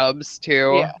the Cubs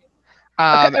too. Yeah.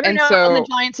 And so the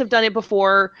Giants have done it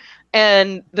before.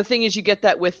 And the thing is, you get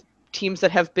that with teams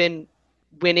that have been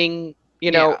winning.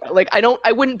 You know, like,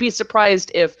 I wouldn't be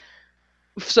surprised if.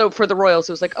 So for the Royals,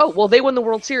 it was like, oh well, they won the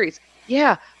World Series.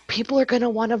 Yeah, people are gonna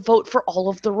want to vote for all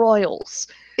of the Royals.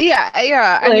 Yeah.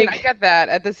 I mean, I get that.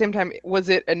 At the same time, was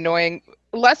it annoying?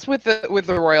 Less with the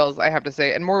Royals, I have to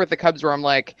say, and more with the Cubs, where I'm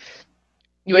like,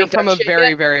 you're from a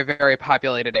very, very, very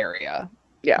populated area.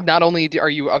 Yeah. Not only are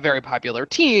you a very popular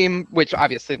team, which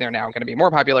obviously they're now going to be more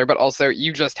popular, but also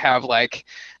you just have, like,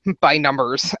 by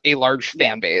numbers, a large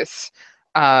fan base.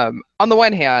 On the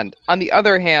one hand. On the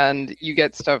other hand, you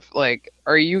get stuff like,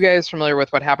 are you guys familiar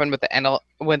with what happened with the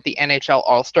NHL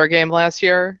All-Star Game last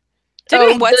year?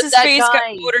 Didn't what's-his-face got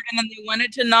voted, and then they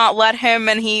wanted to not let him,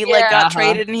 and he got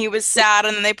traded, and he was sad,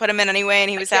 and then they put him in anyway, and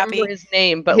he was happy. I can't remember his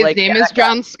name, but his name is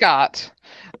John Scott.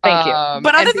 Thank you.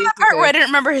 But other than that part where I didn't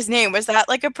remember his name, was that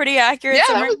like a pretty accurate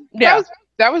summary?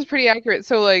 That was pretty accurate.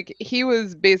 So like, he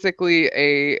was basically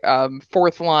a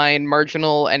fourth line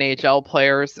marginal NHL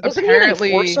player. Wasn't he an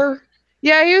enforcer?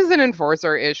 Yeah, he was an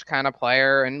enforcer-ish kind of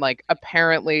player, and like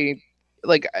apparently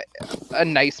like a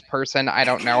nice person. I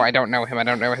don't know him. I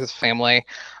don't know his family.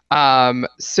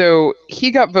 So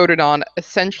he got voted on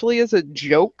essentially as a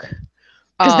joke.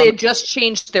 Because they had just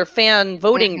changed their fan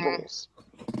voting rules.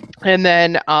 And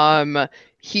then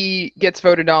he gets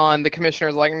voted on. The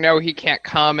commissioner's like, no, he can't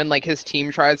come. And like, his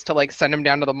team tries to like send him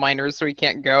down to the minors so he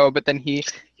can't go. But then he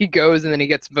goes, and then he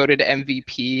gets voted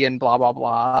MVP and blah, blah,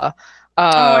 blah.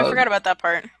 I forgot about that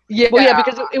part. Yeah. Well, yeah,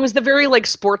 because it was the very like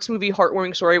sports movie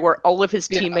heartwarming story where all of his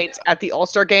teammates at the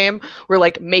All-Star game were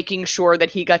like making sure that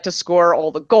he got to score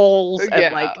all the goals.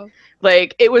 And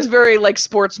like it was very like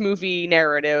sports movie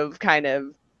narrative kind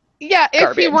of. Yeah,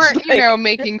 garbage. If you weren't,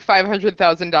 making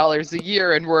 $500,000 a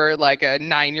year and were like a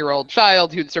 9-year-old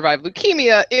child who'd survived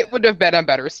leukemia, it would have been a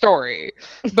better story.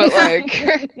 But like,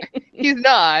 he's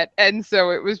not, and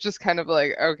so it was just kind of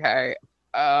like, okay,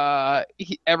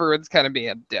 everyone's kind of being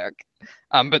a dick,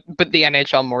 but the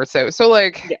NHL more so. So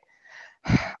like,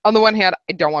 on the one hand,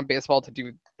 I don't want baseball to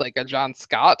do like a John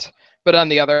Scott, but on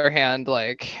the other hand,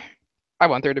 like, I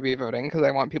want there to be voting because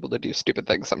I want people to do stupid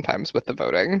things sometimes with the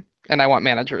voting. And I want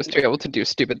managers to be able to do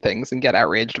stupid things and get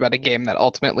outraged about a game that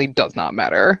ultimately does not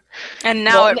matter. And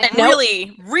now it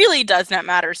really, really does not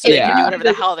matter. So they can do whatever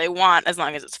the hell they want as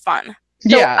long as it's fun.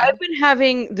 So I've been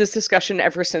having this discussion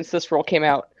ever since this rule came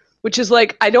out, which is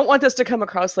like, I don't want this to come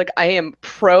across like I am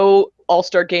pro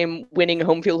All-Star game winning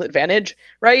home field advantage,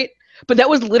 right? But that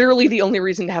was literally the only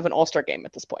reason to have an All-Star game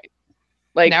at this point.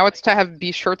 Like, now it's to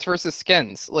be shirts versus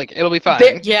skins. Like, it'll be fun.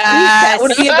 That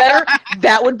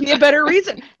would be a better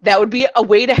reason. That would be a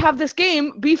way to have this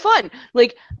game be fun.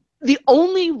 Like, the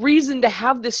only reason to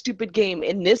have this stupid game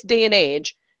in this day and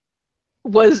age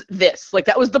was this. Like,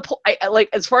 that was the like,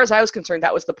 as far as I was concerned,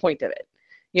 that was the point of it.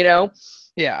 You know?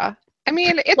 Yeah. I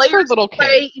mean, it's for Players little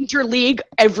play kids. interleague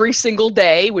every single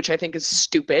day, which I think is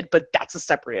stupid, but that's a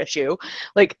separate issue.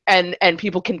 Like, and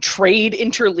people can trade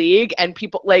interleague, and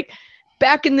people like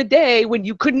back in the day when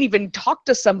you couldn't even talk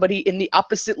to somebody in the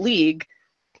opposite league,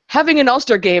 having an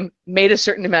all-star game made a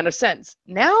certain amount of sense.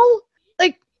 Now,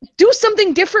 like, do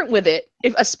something different with it,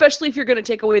 especially if you're going to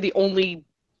take away the only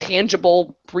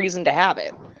tangible reason to have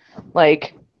it.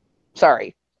 Like,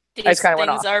 sorry. These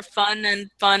things are fun,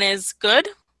 and fun is good.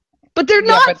 But they're Yeah,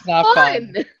 not, but it's not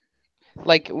fun.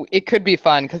 Like, it could be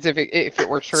fun, because if it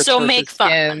were shirts So versus make fun.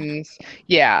 skins,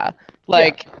 yeah.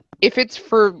 Like, if it's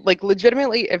for, like,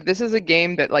 legitimately, if this is a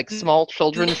game that, like, small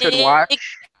children should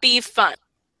watch. Be fun.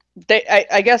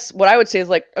 I guess what I would say is,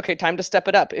 like, okay, time to step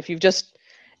it up. If you've just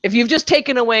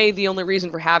taken away the only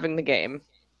reason for having the game,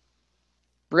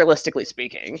 realistically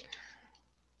speaking,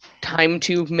 time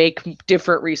to make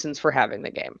different reasons for having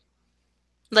the game.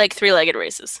 Like three-legged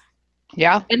races.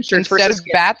 Yeah. And shirts Instead versus of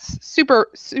bats, super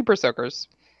soakers.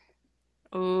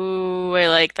 Ooh, I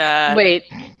like that.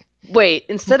 Wait.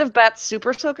 Instead of bats,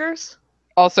 super soakers?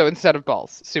 Also, instead of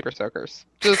balls, super soakers.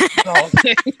 Just balls.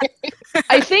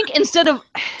 I think instead of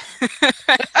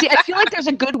see, I feel like there's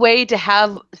a good way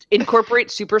to incorporate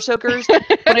super soakers, but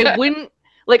I wouldn't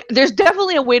like. There's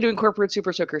definitely a way to incorporate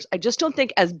super soakers. I just don't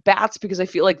think as bats, because I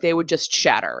feel like they would just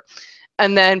shatter,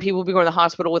 and then people would be going to the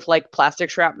hospital with like plastic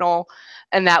shrapnel,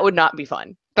 and that would not be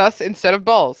fun. Thus, instead of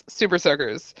balls, super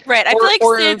soakers. Right. I feel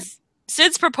like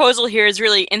Sid's proposal here is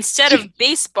really, instead of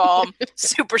baseball,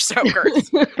 super soakers.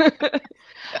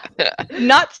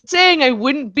 Not saying I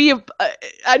wouldn't be.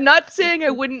 I'm not saying I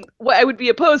wouldn't. I would be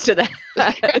opposed to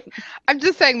that. I'm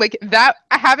just saying, like, that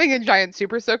having a giant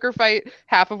super soaker fight,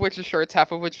 half of which is shirts,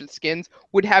 half of which is skins,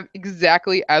 would have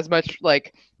exactly as much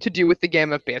like to do with the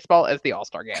game of baseball as the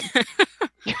All-Star game.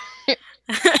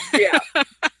 Yeah.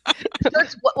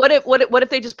 What if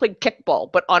they just played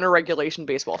kickball but on a regulation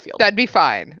baseball field? That'd be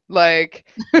fine. Like,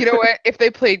 you know what? If they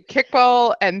played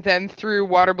kickball and then threw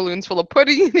water balloons full of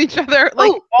pudding at each other,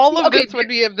 like all of this would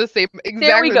be of the same exactly.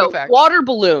 There we go. The fact. Water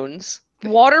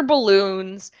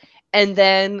balloons, and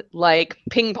then like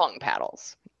ping pong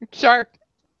paddles. Sure.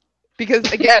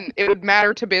 Because again, it would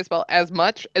matter to baseball as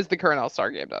much as the current All-Star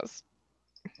game does.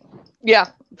 Yeah,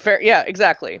 fair. Yeah,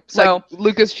 exactly. So like,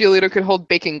 Lucas Giolito could hold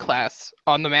baking class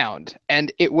on the mound,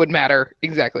 and it would matter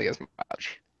exactly as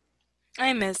much.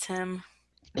 I miss him.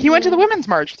 He went to the Women's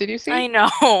March. Did you see? I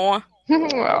know.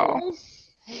 Well.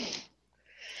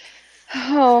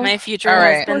 My future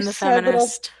husband, the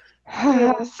feminist.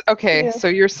 Okay, so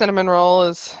your cinnamon roll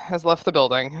has left the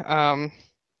building. I'm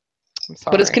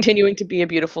sorry. But it's continuing to be a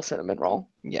beautiful cinnamon roll.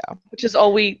 Yeah. Which is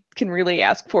all we can really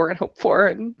ask for and hope for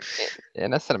in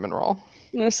a cinnamon roll.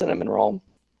 In a cinnamon roll.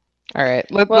 All right,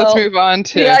 let's move on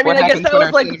to I guess that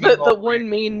was like the one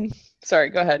main. Sorry,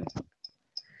 go ahead.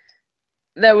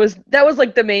 That was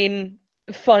like the main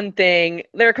fun thing.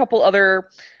 There are a couple other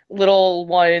little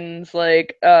ones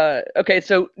like okay,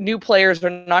 so new players are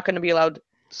not going to be allowed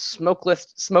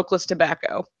smokeless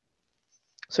tobacco.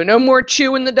 So no more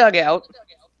chew in the dugout.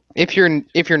 If you're new.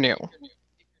 If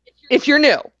you're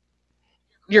new.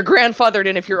 You're grandfathered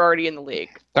in if you're already in the league.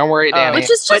 Don't worry, Danny. Which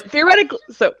is just theoretically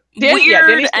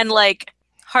weird and like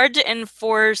hard to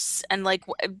enforce, and like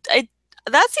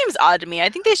that seems odd to me. I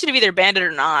think they should have either banned it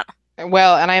or not.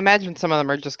 Well, and I imagine some of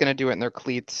them are just going to do it in their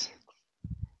cleats.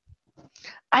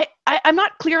 I'm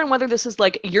not clear on whether this is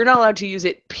like you're not allowed to use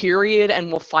it, period, and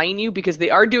we'll fine you, because they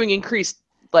are doing increased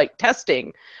like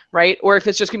testing, right? Or if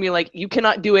it's just gonna be like you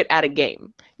cannot do it at a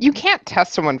game. You can't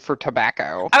test someone for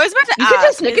tobacco. I was about to ask. You can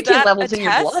test nicotine levels in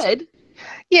your blood.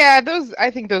 Yeah, I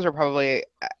think those are probably.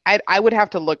 I would have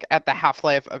to look at the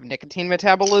half-life of nicotine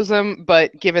metabolism,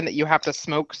 but given that you have to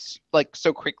smoke like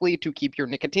so quickly to keep your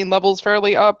nicotine levels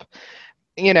fairly up,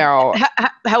 you know.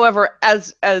 However,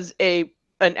 as an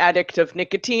addict of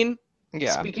nicotine,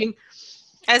 speaking,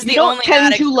 as the only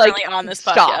addict currently on this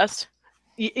podcast.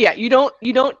 Yeah, you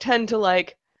don't tend to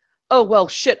like, oh well,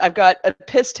 shit, I've got a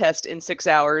piss test in 6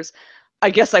 hours. I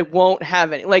guess I won't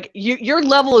have any. Like your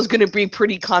level is going to be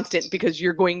pretty constant because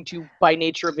you're going to, by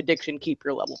nature of addiction, keep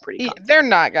your level pretty constant. They're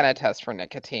not going to test for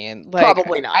nicotine. Like,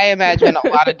 probably not. I imagine a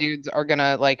lot of dudes are going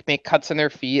to like make cuts in their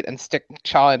feet and stick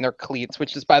chaw in their cleats,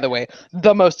 which is, by the way,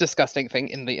 the most disgusting thing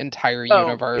in the entire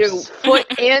universe. Foot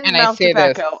and mouth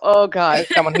tobacco. Oh god. As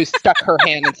someone who stuck her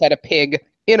hand inside a pig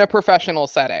in a professional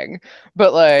setting.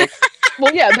 But like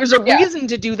Well, yeah, there's a reason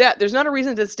to do that. There's not a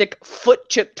reason to stick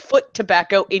chipped foot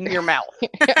tobacco in your mouth. Well,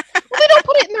 they don't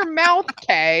put it in their mouth,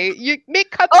 Kay. You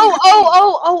make cuts.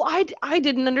 I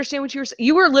didn't understand what you were saying.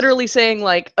 You were literally saying,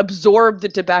 like, absorb the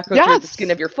tobacco through the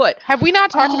skin of your foot. Have we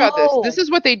not talked about this? This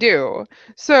is what they do.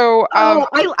 So,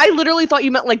 I literally thought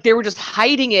you meant, like, they were just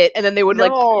hiding it, and then they would,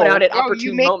 like, put out at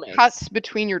opportune moments. You make cuts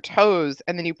between your toes,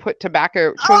 and then you put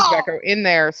tobacco in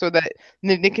there so that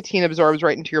the nicotine absorbs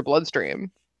right into your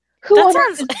bloodstream. Who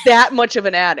is that much of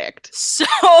an addict? So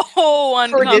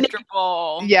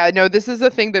uncomfortable. Yeah, no, this is a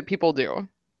thing that people do.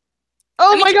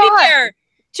 Oh my god!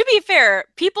 To be fair,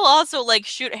 people also like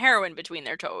shoot heroin between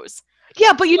their toes.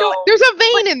 Yeah, but you know, there's a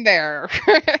vein in there.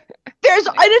 And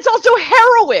it's also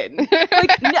heroin.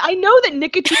 Like, I know that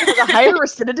nicotine has a higher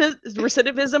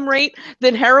recidivism rate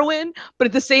than heroin, but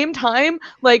at the same time,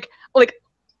 like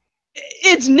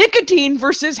it's nicotine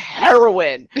versus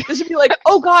heroin. This would be like,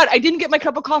 oh god, I didn't get my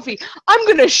cup of coffee. I'm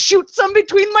gonna shoot some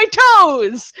between my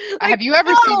toes. Like, have you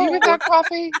ever seen me with that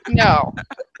coffee? No,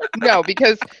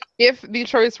 because if the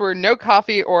choice were no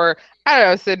coffee or I don't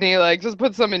know, Sydney, like just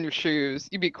put some in your shoes,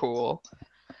 you'd be cool.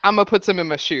 I'm gonna put some in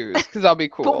my shoes because I'll be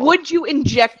cool. But would you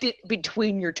inject it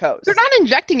between your toes? They're not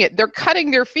injecting it. They're cutting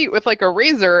their feet with like a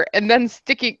razor and then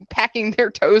packing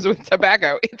their toes with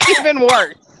tobacco. It's even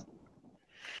worse.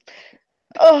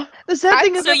 Oh, the sad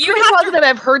thing is,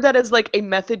 I've heard that as like a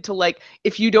method to like,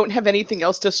 if you don't have anything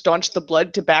else to staunch the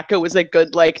blood, tobacco is a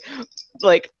good like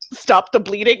stop the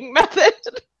bleeding method.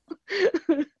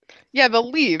 Yeah, the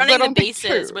leaves. Running the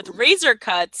bases with razor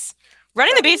cuts.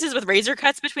 Running the bases with razor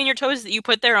cuts between your toes that you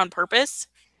put there on purpose.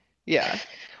 Yeah.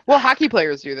 Well, hockey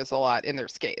players do this a lot in their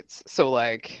skates. So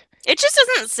like, it just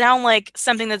doesn't sound like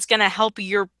something that's gonna help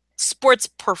your sports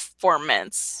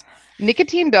performance.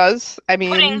 Nicotine does. I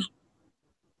mean.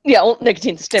 Yeah, well,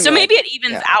 nicotine stimulant. So maybe it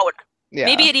evens out. Yeah.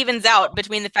 Maybe it evens out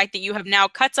between the fact that you have now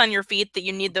cuts on your feet that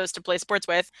you need those to play sports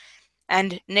with,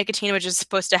 and nicotine, which is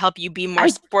supposed to help you be more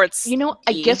sports. You know,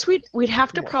 I guess we'd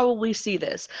have to probably see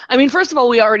this. I mean, first of all,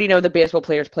 we already know that baseball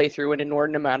players play through an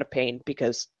inordinate amount of pain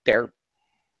because they're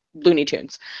Looney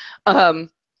Tunes. But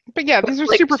yeah, these are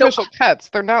like, superficial cuts.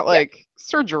 They're not like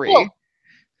surgery. Well,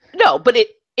 no, but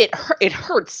it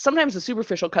hurts. Sometimes the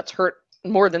superficial cuts hurt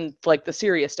more than like the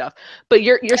serious stuff. But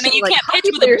you're saying you like can't hockey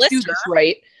pitch with a players blister. do this,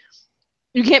 right?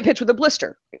 You can't pitch with a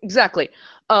blister. Exactly.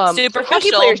 Superficial, hockey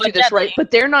players do this, deadly. right?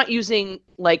 But they're not using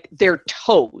like their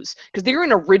toes because they're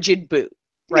in a rigid boot,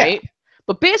 right? Yeah.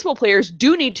 But baseball players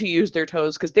do need to use their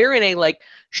toes because they're in a like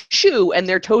shoe and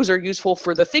their toes are useful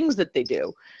for the things that they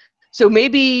do. So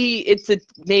maybe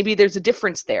there's a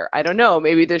difference there. I don't know.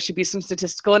 Maybe there should be some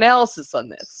statistical analysis on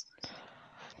this.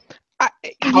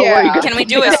 Can we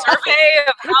do a survey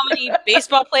of how many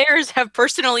baseball players have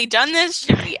personally done this?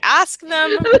 Should we ask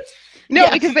them? No,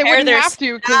 because they wouldn't have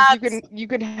to. Because you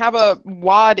can have a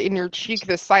wad in your cheek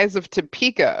the size of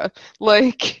Topeka,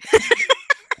 like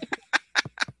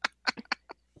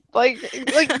like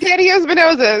Danny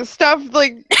Espinosa stuffed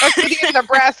like a city in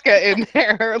Nebraska in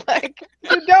there. Like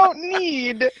you don't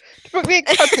need to put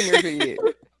cuts in your feet.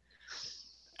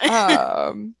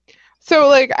 So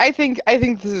like I think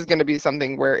this is going to be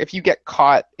something where if you get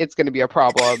caught, it's going to be a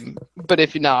problem. But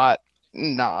if you're not.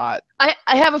 I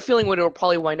have a feeling what it'll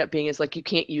probably wind up being is like you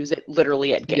can't use it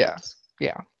literally at games.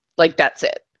 Yeah. Like that's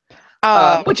it.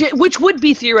 Which would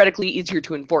be theoretically easier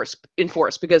to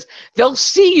enforce because they'll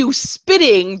see you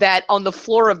spitting that on the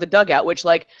floor of the dugout, which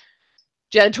like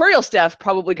janitorial staff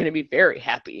probably going to be very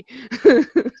happy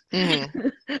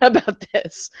about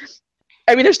this.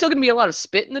 I mean, there's still going to be a lot of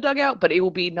spit in the dugout, but it will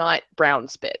be not brown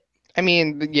spit. I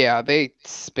mean, yeah, they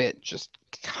spit just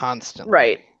constantly.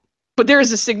 Right. But there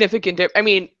is a significant I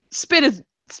mean,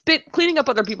 cleaning up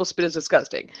other people's spit is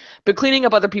disgusting. But cleaning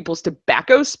up other people's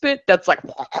tobacco spit, that's like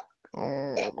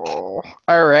all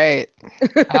right.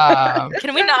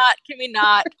 Can we not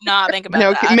think about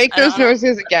that? No, make those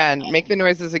noises again. Make the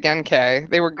noises again, Kay.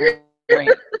 They were great.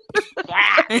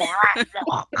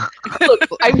 Look,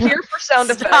 I'm here for sound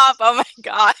effects. Stop! Oh my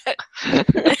god!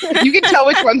 You can tell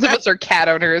which ones of us are cat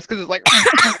owners because it's like.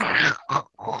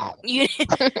 You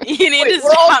need to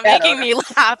stop making me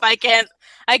laugh. I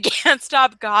can't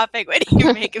stop coughing when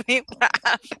you make me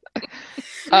laugh.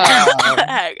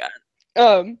 Hang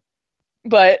on.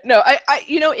 But no, I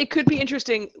you know, it could be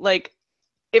interesting, like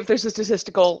if there's a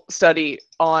statistical study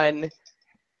on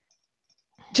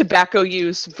tobacco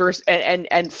use versus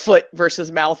and foot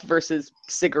versus mouth versus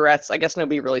cigarettes. I guess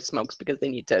nobody really smokes because they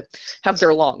need to have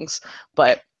their lungs.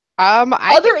 But I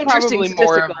think probably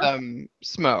more of them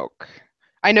smoke.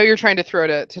 I know you're trying to throw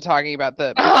to talking about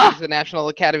the National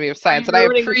Academy of Science, and I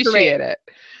appreciate it.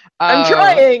 I'm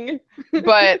trying.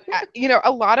 But you know,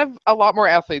 a lot more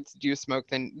athletes do smoke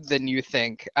than you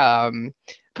think. But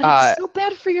it's so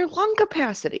bad for your lung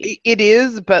capacity. It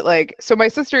is, but like, so my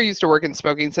sister used to work in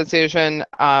smoking cessation,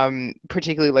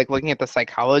 particularly like looking at the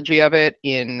psychology of it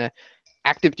in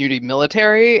active duty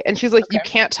military, and she's like, you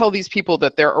can't tell these people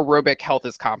that their aerobic health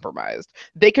is compromised.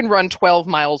 They can run 12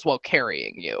 miles while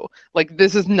carrying you. Like,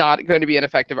 this is not going to be an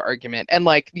effective argument. And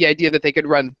like the idea that they could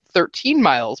run 13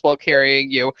 miles while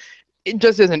carrying you, it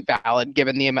just isn't valid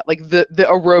given the amount, like the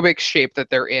aerobic shape that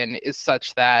they're in is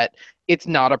such that it's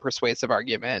not a persuasive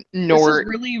argument. Nor this is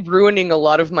really ruining a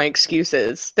lot of my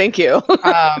excuses. Thank you.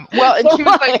 Well, and she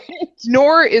was like,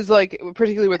 nor is like,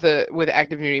 particularly with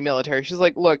active duty military, she's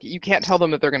like, look, you can't tell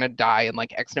them that they're going to die in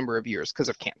like X number of years because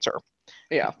of cancer.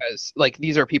 Yeah. Because like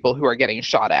these are people who are getting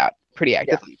shot at pretty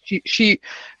actively. Yeah. She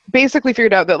basically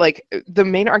figured out that like the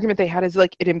main argument they had is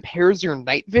like it impairs your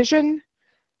night vision.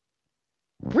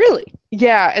 Really?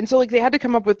 Yeah, and so like they had to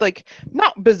come up with like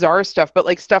not bizarre stuff, but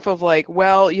like stuff of like,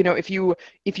 well, you know, if you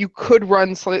could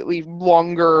run slightly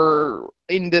longer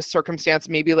in this circumstance,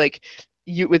 maybe like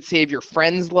you would save your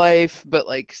friend's life, but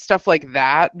like stuff like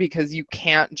that, because you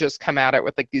can't just come at it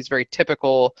with like these very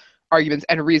typical arguments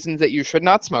and reasons that you should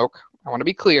not smoke. I want to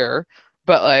be clear.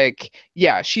 But like,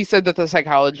 yeah, she said that the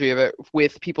psychology of it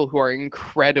with people who are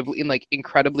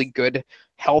incredibly good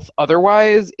health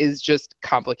otherwise is just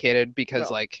complicated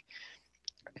because like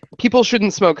people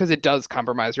shouldn't smoke because it does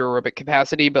compromise your aerobic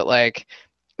capacity. But like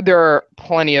there are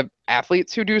plenty of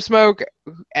athletes who do smoke,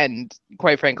 and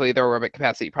quite frankly, their aerobic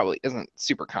capacity probably isn't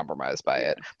super compromised by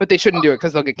it. But they shouldn't do it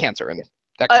because they'll get cancer and.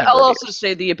 I'll also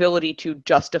say the ability to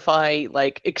justify,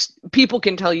 like, people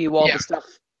can tell you all the stuff.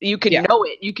 You can know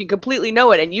it. You can completely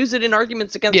know it and use it in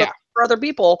arguments against other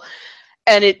people,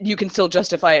 and you can still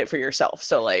justify it for yourself.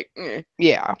 So, like,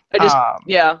 yeah.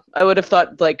 I would have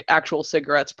thought, like, actual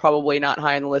cigarettes probably not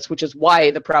high on the list, which is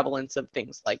why the prevalence of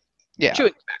things like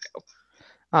chewing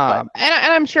tobacco.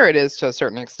 And I'm sure it is to a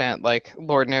certain extent. Like,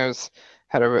 Lord knows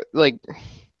how to, like,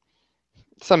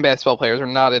 some basketball players are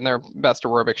not in their best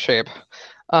aerobic shape.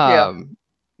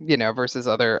 You know, versus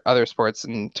other sports,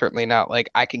 and certainly not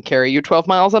like I can carry you 12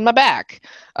 miles on my back.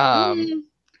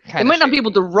 They might not be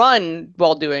able to run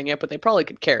while doing it, but they probably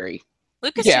could carry.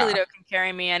 Lucas Giolito can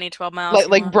carry me any 12 miles.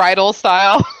 Like bridal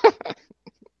style.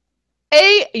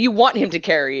 A, you want him to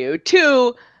carry you.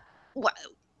 Two, you're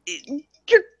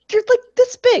like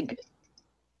this big.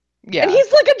 Yeah. And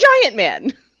he's like a giant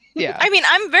man. Yeah. I mean,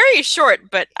 I'm very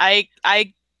short, but I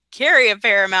carry a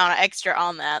fair amount of extra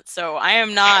on that, so I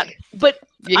am not. But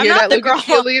I'm not the girl.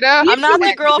 I'm not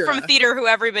the girl from theater who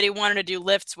everybody wanted to do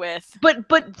lifts with. But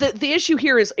the issue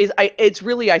here is it's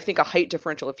really, I think, a height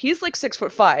differential. If he's like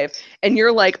 6'5" and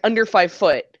you're like under 5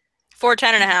 foot,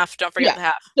 4'10.5". Don't forget the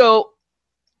half. So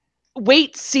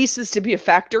weight ceases to be a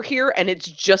factor here, and it's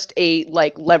just a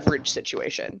like leverage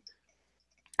situation.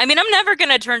 I mean, I'm never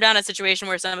gonna turn down a situation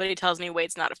where somebody tells me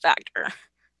weight's not a factor.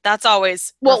 That's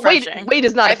always refreshing. Weight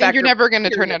is not a factor. I think you're never going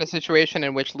to turn down a situation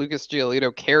in which Lucas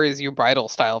Giolito carries you bridal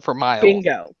style for miles.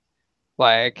 Bingo.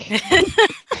 Like,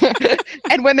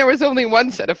 and when there was only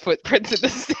one set of footprints in the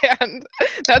stand,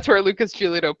 that's where Lucas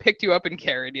Giolito picked you up and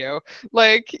carried you.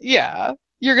 Like, yeah,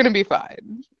 you're going to be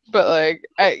fine. But like,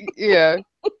 Are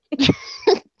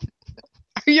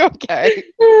you okay?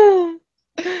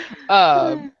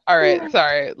 All right,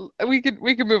 sorry. We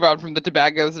could move on from the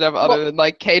tobacco stuff other than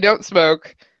like, Kay, don't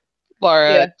smoke.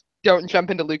 Laura, don't jump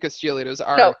into Lucas Giolito's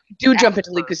arms. No, do jump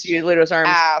into Lucas Giolito's arms.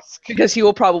 Ask. Because he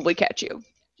will probably catch you.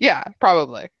 Yeah,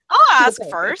 probably. I'll ask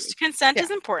first. Consent is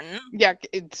important. Yeah,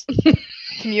 it's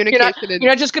communication.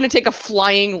 You're not just going to take a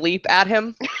flying leap at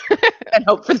him and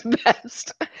hope for the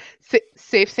best.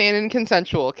 Safe, sane, and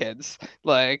consensual, kids.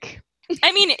 Like...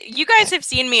 I mean, you guys have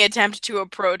seen me attempt to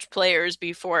approach players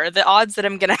before. The odds that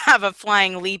I'm going to have a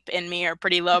flying leap in me are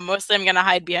pretty low. Mostly I'm going to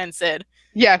hide behind Sid.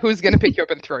 Yeah, who's going to pick you up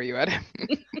and throw you at him?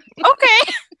 Okay.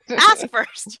 Ask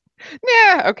first.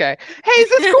 Yeah, okay. Hey,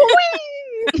 this cool?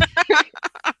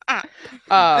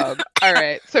 All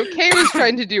right. So Kay was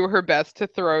trying to do her best to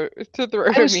throw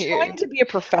I was me. trying to be a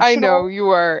professional. I know you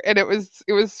are, and it was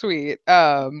sweet.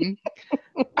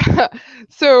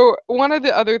 So one of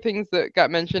the other things that got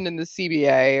mentioned in the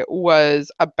CBA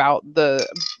was about the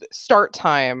start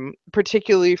time,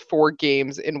 particularly for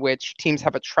games in which teams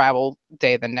have a travel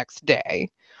day the next day,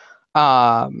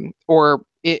 and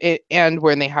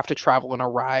when they have to travel and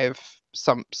arrive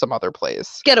some other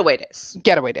place. Getaway days,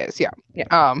 yeah.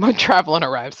 Travel and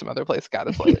arrive some other place. God,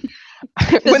 it's late.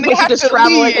 When they have to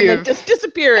traveling and then just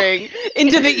disappearing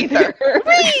into the ether.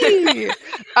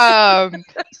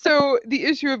 So the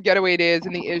issue of getaway days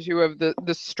and the issue of the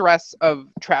stress of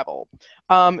travel.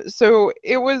 So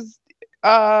it was,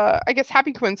 I guess,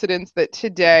 happy coincidence that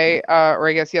today, or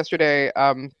I guess yesterday,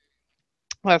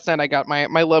 last night I got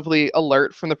my lovely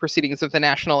alert from the Proceedings of the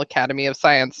National Academy of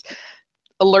Science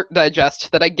alert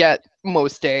digest that I get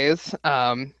most days.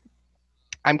 I'm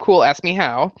cool, ask me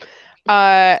how.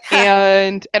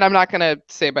 And I'm not going to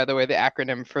say, by the way, the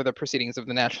acronym for the Proceedings of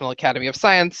the National Academy of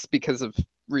Science because of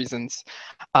reasons.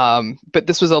 But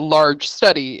this was a large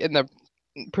study in the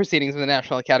Proceedings of the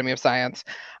National Academy of Science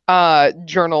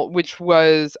journal, which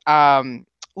was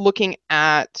looking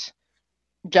at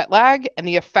jet lag and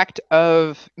the effect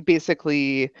of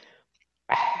basically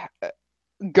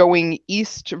going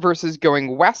east versus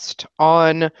going west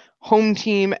on home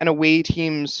team and away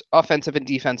teams' offensive and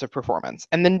defensive performance.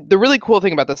 And then the really cool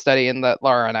thing about the study, and that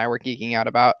Laura and I were geeking out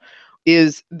about,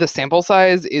 is the sample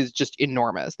size is just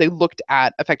enormous. They looked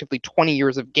at effectively 20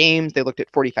 years of games. They looked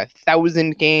at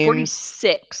 45,000 games.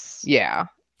 46. Yeah.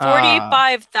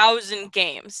 45,000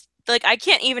 games. Like, I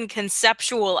can't even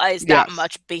conceptualize that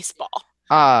much baseball.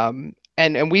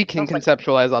 And we can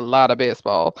conceptualize a lot of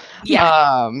baseball.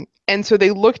 Yeah. And so they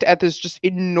looked at this just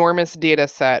enormous data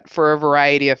set for a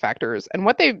variety of factors. And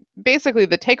what they basically,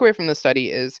 the takeaway from the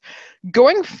study is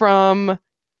going from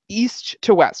east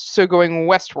to west, so going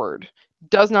westward,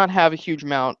 does not have a huge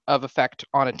amount of effect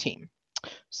on a team.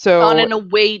 So on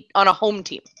a home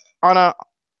team. On a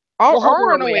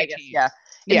or an away team. Yeah.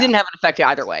 It didn't have an effect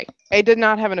either way. It did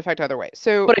not have an effect either way.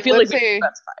 So but I feel like we can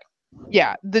specify.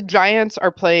 Yeah, the Giants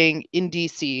are playing in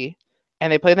DC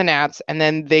and they play the Nats, and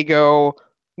then they go,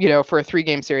 for a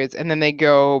 3-game series, and then they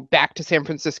go back to San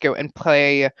Francisco and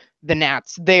play the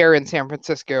Nats there in San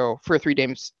Francisco for a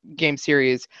 3-game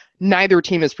series. Neither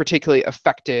team is particularly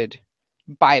affected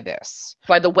by this.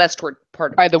 By the westward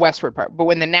part. But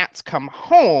when the Nats come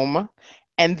home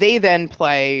and they then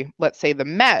play, let's say, the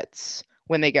Mets,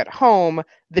 when they get home,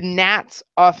 the Nats'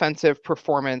 offensive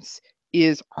performance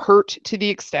is hurt to the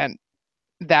extent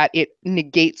that it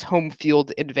negates home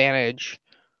field advantage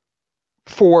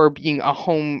for being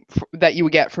that you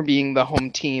would get from being the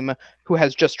home team who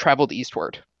has just traveled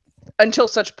eastward. Until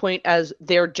such point as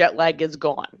their jet lag is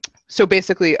gone. So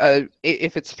basically,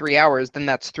 if it's 3 hours, then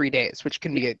that's 3 days, which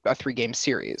can be a 3-game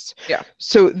series. Yeah.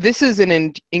 So this is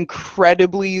an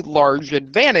incredibly large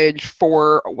advantage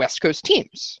for West Coast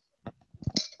teams.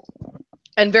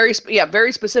 And very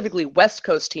specifically West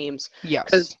Coast teams. Yes.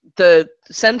 Because the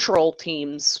central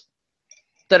teams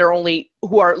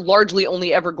who are largely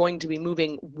only ever going to be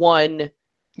moving one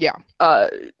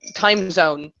time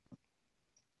zone,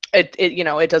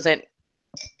 it doesn't.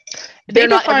 They're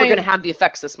not ever going to have the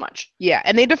effects this much. Yeah,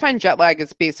 and they define jet lag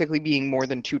as basically being more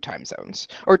than 2 time zones,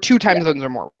 or 2 time zones or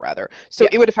more, rather. So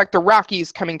it would affect the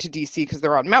Rockies coming to DC because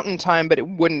they're on Mountain Time, but it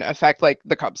wouldn't affect like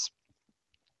the Cubs.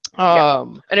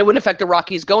 And it wouldn't affect the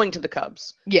Rockies going to the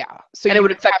Cubs. Yeah. So it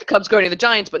would affect the Cubs going to the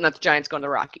Giants, but not the Giants going to the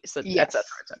Rockies, et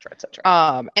cetera, et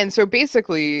cetera. And so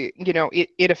basically,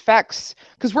 it affects,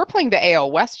 because we're playing the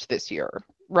AL West this year,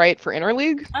 right, for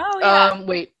Interleague? Oh, yeah.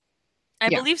 Wait. I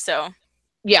believe so.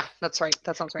 Yeah, that's right.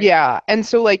 That sounds right. Yeah, and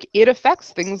so it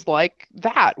affects things like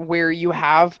that, where you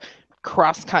have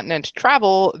cross-continent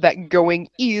travel that going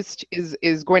east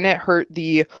is going to hurt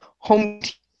the home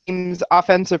team's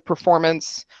offensive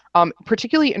performance,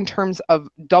 particularly in terms of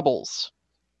doubles,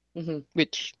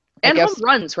 which and home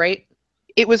runs, right?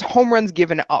 It was home runs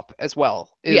given up as well.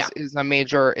 Is a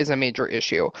major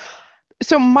issue.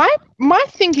 So my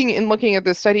thinking in looking at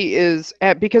this study is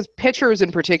because pitchers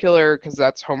in particular, because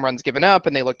that's home runs given up,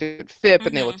 and they looked at FIP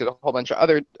and they looked at a whole bunch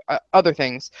of other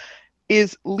things,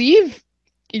 is leave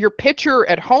your pitcher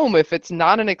at home if it's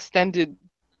not an extended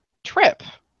trip,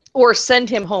 or send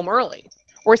him home early.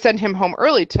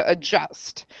 To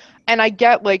adjust. And I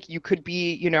get you could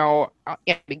be, in a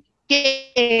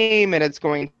game and it's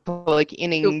going to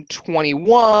inning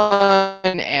 21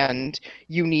 and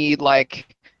you need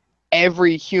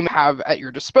every human have at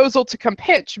your disposal to come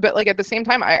pitch. But at the same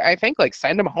time, I think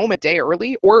send them home a day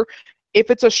early, or if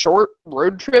it's a short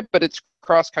road trip, but it's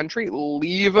cross country,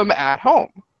 leave them at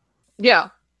home. Yeah.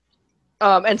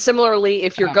 And similarly,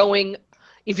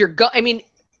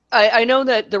 I know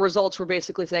that the results were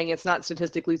basically saying it's not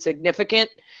statistically significant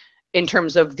in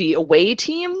terms of the away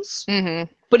teams,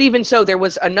 but even so, there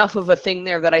was enough of a thing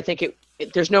there that I think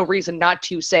there's no reason not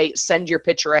to say send your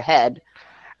pitcher ahead.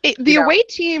 The away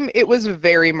team, it was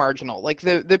very marginal.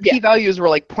 The p-values were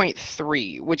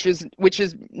 0.3, which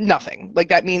is nothing.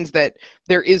 That means that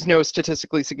there is no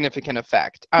statistically significant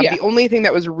effect. The only thing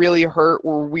that was really hurt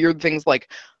were weird things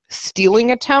like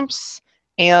stealing attempts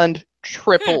and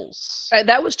triples.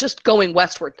 That was just going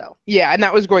westward, though. Yeah, and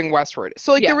that was going westward.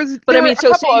 So like Yeah. there I were mean, a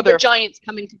so couple say other the Giants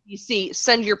coming to DC,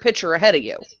 send your pitcher ahead of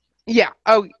you. Yeah.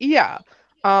 Oh, yeah.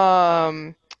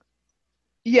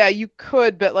 Yeah, you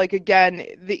could, but like again,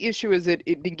 the issue is it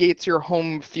negates your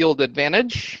home field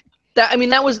advantage. That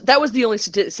was the only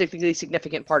statistically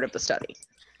significant part of the study.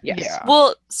 Yes. Yeah.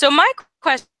 Well, so my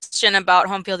question about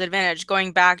home field advantage,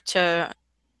 going back to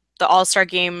the All-Star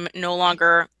game no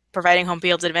longer providing home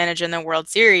field advantage in the World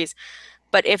Series,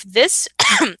 but if this,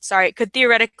 could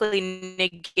theoretically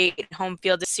negate home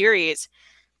field series,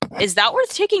 is that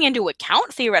worth taking into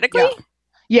account theoretically? Yeah.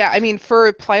 Yeah, I mean,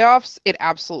 for playoffs, it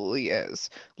absolutely is.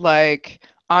 Like,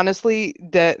 honestly,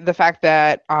 the fact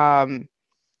that,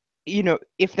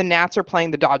 if the Nats are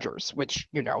playing the Dodgers, which,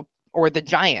 or the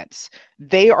Giants,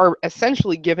 they are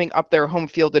essentially giving up their home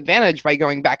field advantage by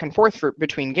going back and forth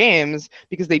between games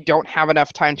because they don't have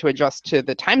enough time to adjust to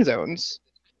the time zones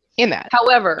in that.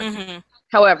 However,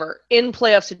 in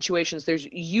playoff situations, there's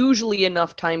usually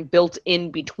enough time built in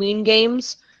between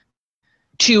games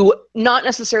to not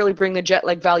necessarily bring the jet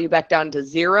lag value back down to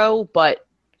 0, but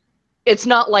it's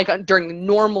not like during the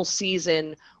normal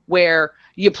season where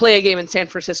you play a game in San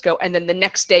Francisco and then the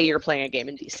next day you're playing a game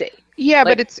in DC. Yeah,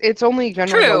 but it's only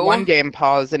generally a 1-game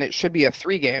pause, and it should be a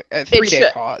 3-day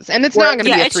pause, and it's not going to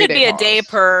be a 3-day pause. It should be a day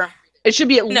per. It should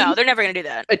be at least no, they're never going to do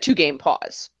that. A 2-game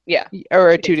pause. Yeah,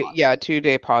 or a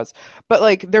 2-day pause. But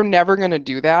like they're never going to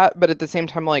do that. But at the same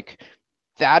time, like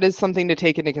that is something to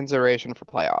take into consideration for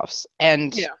playoffs.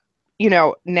 And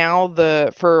now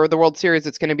for the World Series,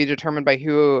 it's going to be determined by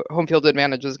who home field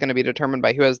advantage is going to be determined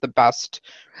by who has the best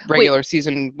regular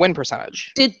season win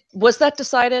percentage. Was that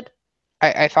decided?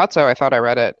 I thought so. I thought I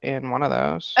read it in one of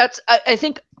those. I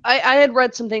think I had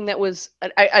read something that was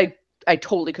I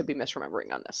totally could be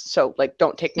misremembering on this. So like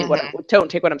don't take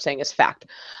what I'm saying as fact.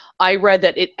 I read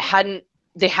that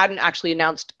they hadn't actually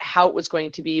announced how it was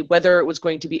going to be, whether it was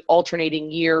going to be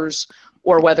alternating years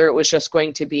or whether it was just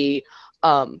going to be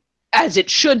as it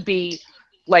should be,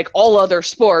 like all other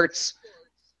sports,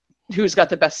 who's got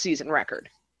the best season record.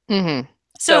 Mm-hmm.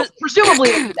 So presumably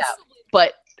it would that,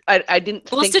 but I didn't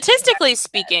think. Well, statistically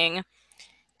speaking,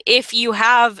 if you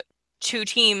have two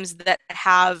teams that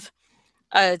have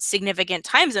a significant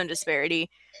time zone disparity,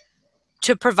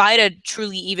 to provide a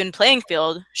truly even playing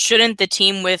field, shouldn't the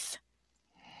team with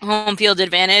home field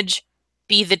advantage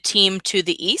be the team to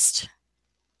the east?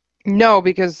 No,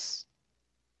 because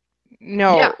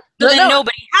Yeah. So then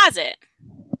nobody has it.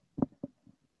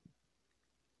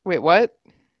 Wait, what?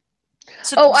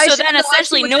 So then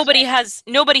essentially nobody has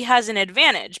an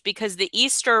advantage because the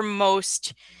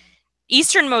easternmost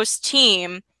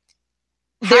team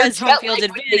has home field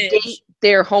advantage.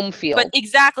 Their home field. But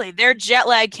exactly, their jet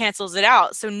lag cancels it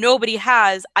out. So nobody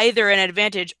has either an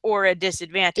advantage or a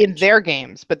disadvantage. In their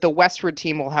games, but the westward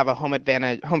team will have a home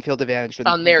field advantage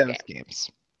on their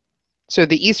games. So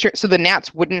the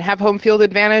Nats wouldn't have home field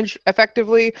advantage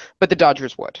effectively, but the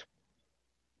Dodgers would.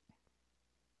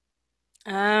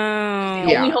 Oh.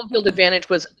 The only home field advantage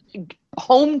was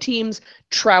home teams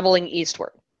traveling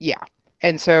eastward. Yeah.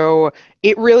 And so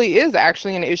it really is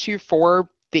actually an issue for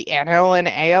the NL and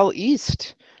AL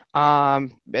East,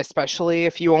 especially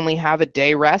if you only have a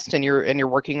day rest and you're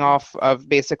working off of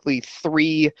basically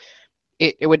 3.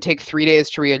 It would take 3 days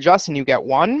to readjust, and you get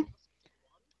 1.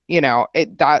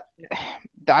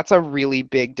 That's a really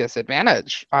big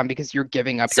disadvantage because you're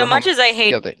giving up. So much as I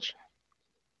hate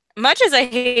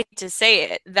to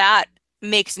say it, that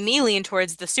makes me lean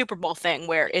towards the Super Bowl thing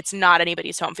where it's not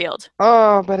anybody's home field.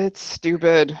 Oh, but it's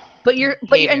stupid. But you're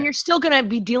still gonna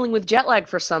be dealing with jet lag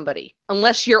for somebody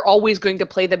unless you're always going to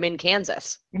play them in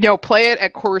Kansas. No, play it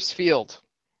at Coors Field.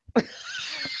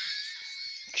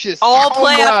 All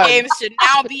playoff games should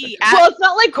now be at well, it's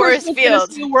not like Coors Field.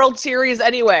 It's the World Series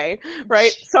anyway,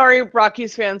 right? Sorry,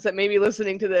 Rockies fans that may be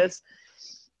listening to this,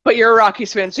 but you're a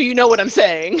Rockies fan, so you know what I'm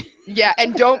saying. Yeah,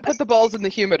 and don't put the balls in the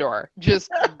humidor. Just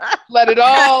let it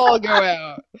all go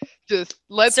out.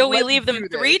 So we leave them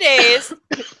 3 days,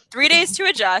 3 days to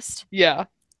adjust. Yeah.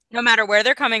 No matter where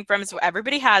they're coming from, so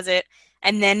everybody has it,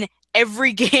 and then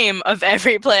every game of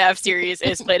every playoff series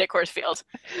is played at Coors Field.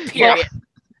 Period. Yeah.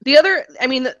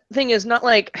 The thing is not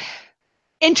like,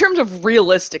 in terms of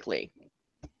realistically,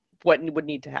 what would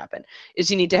need to happen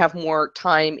is you need to have more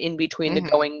time in between the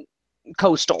going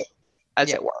coastal,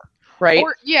 as it were, right?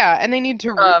 And they need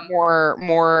to more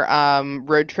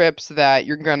road trips that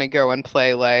you're going to go and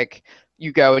play, like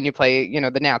you go and you play,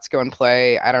 the Nats go and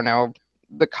play, I don't know,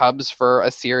 the Cubs for a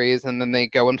series, and then they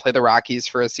go and play the Rockies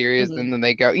for a series, and then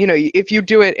they go, if you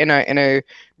do it in a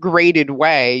graded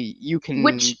way, you can...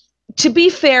 to be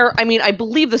fair, I mean, I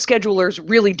believe the schedulers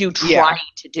really do try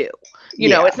to do. You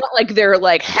know, it's not like they're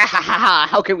like, ha ha ha ha,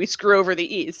 how can we screw over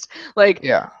the East? Like,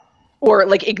 or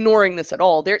like ignoring this at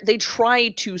all. They try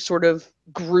to sort of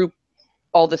group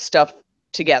all this stuff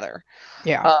together,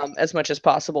 as much as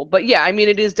possible. But yeah, I mean,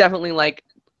 it is definitely like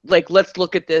let's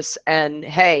look at this and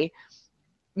hey,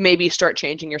 maybe start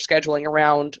changing your scheduling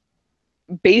around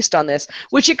based on this,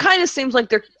 which it kind of seems like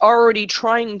they're already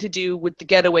trying to do with the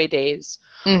getaway days.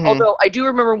 Although I do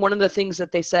remember one of the things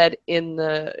that they said in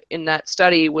that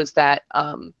study was that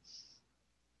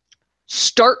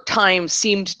start time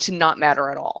seemed to not matter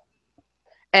at all.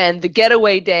 And the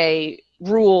getaway day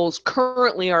rules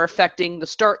currently are affecting the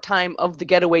start time of the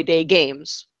getaway day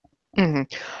games.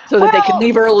 So that they can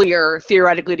leave earlier,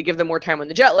 theoretically, to give them more time on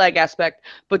the jet lag aspect,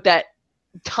 but that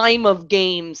time of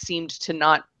game seemed to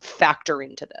not factor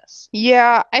into this.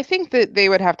 Yeah, I think that they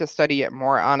would have to study it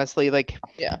more, honestly. Like,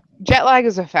 jet lag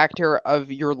is a factor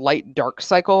of your light dark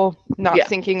cycle not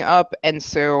syncing up, and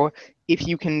so if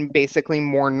you can basically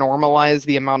more normalize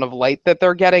the amount of light that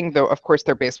they're getting, though of course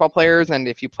they're baseball players, and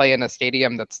if you play in a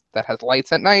stadium that has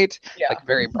lights at night, like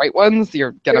very bright ones,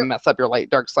 you're gonna mess up your light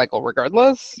dark cycle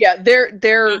regardless. Yeah, they're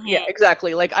yeah,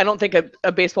 exactly. Like I don't think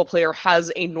a baseball player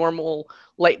has a normal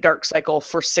light dark cycle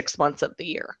for 6 months of the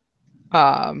year.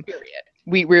 Period.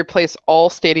 We replace all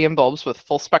stadium bulbs with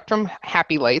full spectrum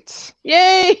happy lights.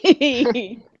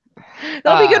 Yay!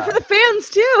 That'll be good for the fans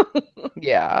too.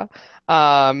 Yeah.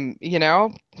 You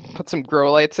know, put some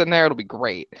grow lights in there, it'll be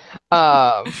great.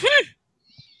 Yeah,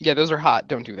 those are hot,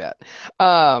 don't do that.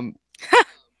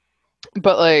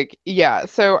 But like, yeah,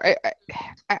 so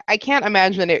I can't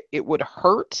imagine it would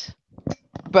hurt,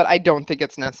 but I don't think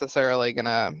it's necessarily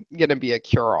gonna be a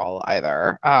cure-all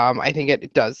either. I think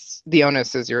it does. The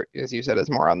onus is as you said, is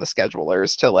more on the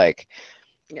schedulers to like,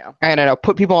 I don't know,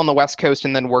 put people on the West Coast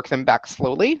and then work them back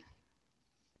slowly.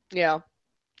 Yeah.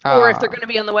 Or if they're going to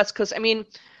be on the West Coast. I mean,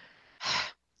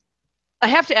 I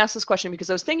have to ask this question because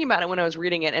I was thinking about it when I was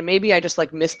reading it, and maybe I just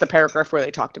like missed the paragraph where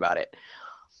they talked about it.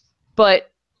 But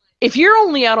if you're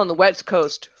only out on the West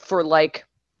Coast for like,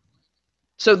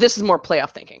 so this is more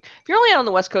playoff thinking. If you're only out on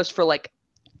the West Coast for like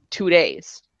 2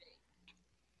 days,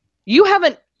 you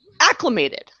haven't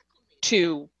acclimated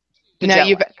to the jet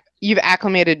lag. You've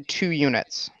acclimated 2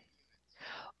 units.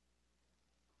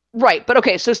 Right, but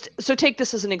okay, so take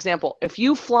this as an example. If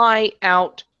you fly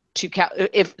out to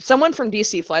if someone from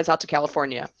DC flies out to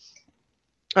California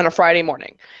on a Friday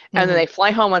morning, and then they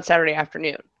fly home on Saturday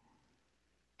afternoon,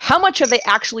 how much have they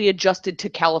actually adjusted to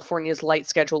California's light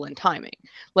schedule and timing?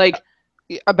 Like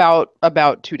about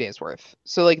 2 days worth.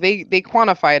 So like they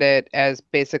quantified it as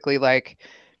basically like,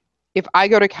 if I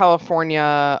go to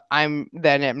California, I'm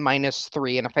then at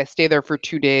 -3, and if I stay there for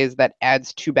 2 days, that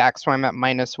adds 2 back, so I'm at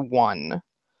 -1.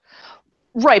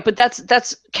 Right, but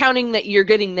that's counting that you're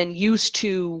getting then used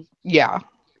to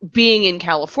being in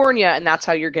California, and that's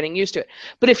how you're getting used to it.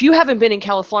 But if you haven't been in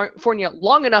California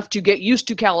long enough to get used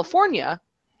to California,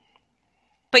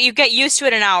 but you get used to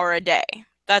it an hour a day.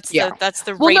 That's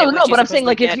the well, rate. No, but I'm saying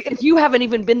like if you haven't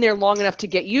even been there long enough to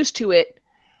get used to it,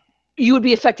 you would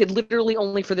be affected literally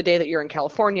only for the day that you're in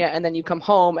California, and then you come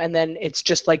home, and then it's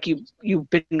just like you've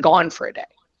been gone for a day.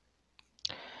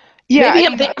 Yeah,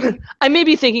 I may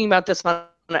be thinking about this on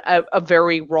a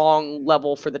very wrong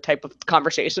level for the type of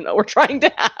conversation that we're trying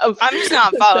to have. I'm just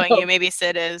not following you. Maybe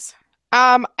Sid is.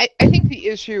 I think the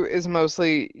issue is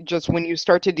mostly just when you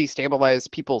start to destabilize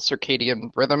people's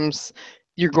circadian rhythms,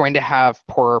 you're going to have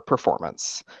poorer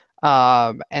performance.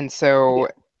 And so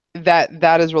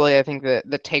that is really, I think,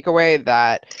 the takeaway,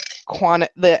 that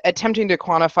the attempting to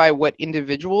quantify what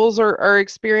individuals are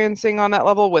experiencing on that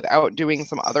level without doing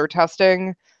some other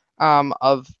testing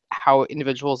of how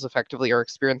individuals effectively are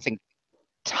experiencing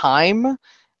time,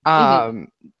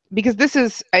 because this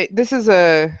is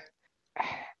a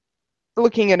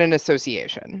looking at an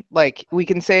association. Like, we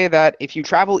can say that if you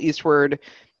travel eastward,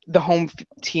 the home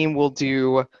team will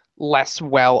do less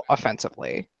well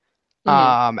offensively,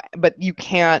 but you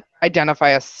can't identify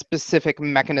a specific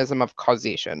mechanism of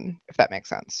causation, if that makes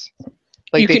sense.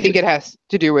 Like, they think it has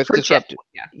to do with disrupted.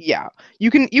 Yeah. You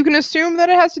can assume that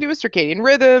it has to do with circadian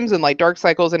rhythms and like dark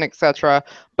cycles and etc.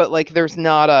 But like, there's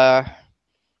not a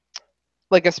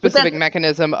specific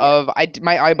mechanism of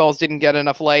my eyeballs didn't get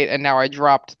enough light and now I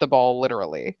dropped the ball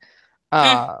literally.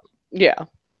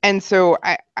 And so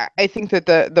I think that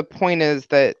the point is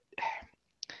that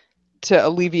to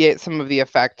alleviate some of the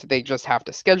effect, they just have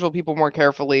to schedule people more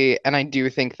carefully. And I do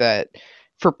think that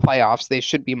for playoffs, they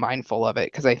should be mindful of it,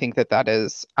 because I think that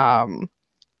is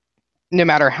no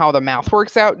matter how the math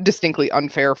works out, distinctly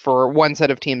unfair for one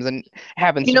set of teams and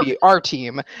happens to be our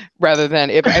team, rather than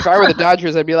if I were the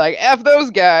Dodgers, I'd be like, F those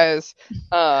guys.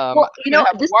 Well,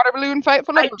 have a water balloon fight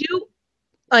for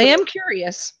I am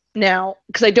curious now,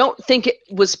 because I don't think it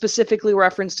was specifically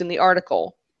referenced in the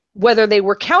article, whether they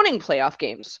were counting playoff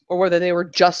games or whether they were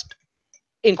just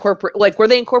were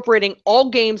they incorporating all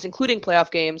games, including playoff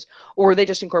games, or were they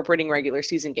just incorporating regular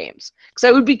season games? Because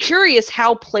I would be curious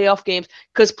how playoff games,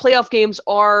 because playoff games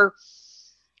are,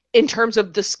 in terms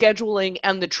of the scheduling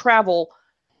and the travel,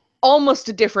 almost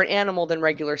a different animal than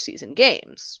regular season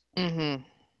games. Mm-hmm.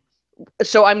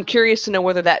 So I'm curious to know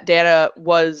whether that data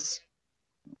was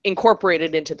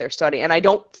incorporated into their study, and I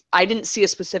didn't see a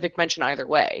specific mention either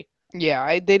way.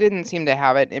 Yeah, they didn't seem to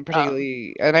have it in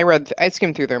particularly, and I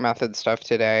skimmed through their method stuff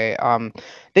today.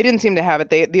 They didn't seem to have it.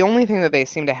 The only thing that they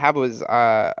seemed to have was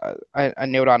a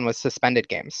note on was suspended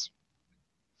games.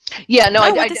 Yeah, no,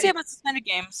 what did they say about suspended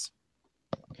games?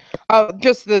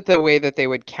 Just the way that they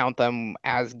would count them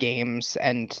as games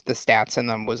and the stats in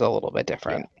them was a little bit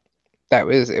different. Yeah. It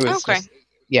was okay.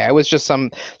 It was just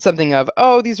something of,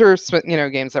 these are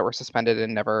games that were suspended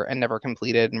and never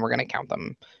completed, and we're going to count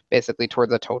them basically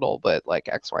towards a total, but like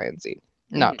X, Y, and Z,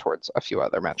 not towards a few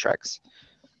other metrics.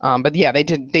 But yeah, they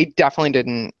definitely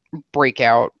didn't break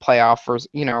out playoff versus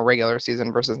regular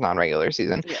season versus non-regular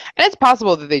season, and it's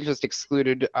possible that they just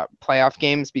excluded playoff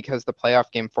games because the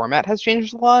playoff game format has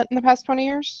changed a lot in the past 20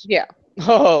 years. Yeah.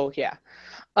 Oh yeah.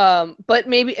 But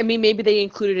maybe they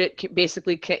included it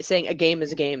basically saying a game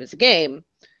is a game is a game.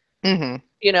 Mm-hmm.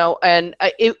 And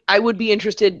I would be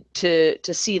interested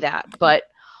to see that, but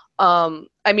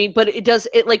but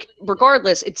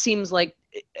regardless, it seems like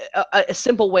a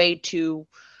simple way to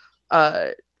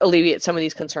alleviate some of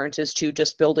these concerns is to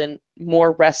just build in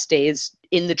more rest days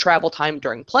in the travel time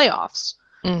during playoffs,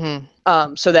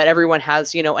 so that everyone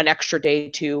has an extra day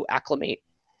to acclimate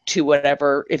to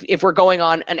whatever. If we're going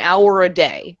on an hour a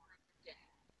day,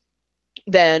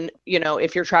 then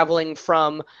if you're traveling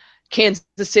from Kansas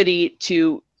City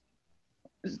to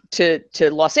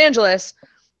Los Angeles,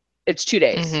 it's 2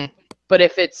 days. Mm-hmm. But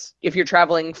if you're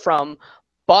traveling from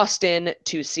Boston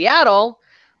to Seattle,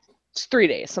 it's 3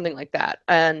 days, something like that.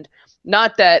 And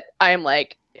not that I am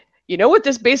like, what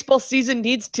this baseball season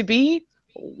needs to be?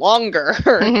 Longer.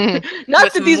 Not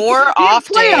with that these off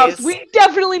playoffs. days. We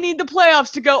definitely need the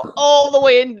playoffs to go all the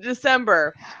way into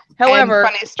December. However,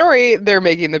 and funny story, they're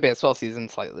making the baseball season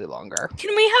slightly longer.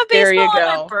 Can we have baseball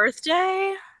on my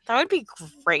birthday? That would be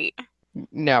great.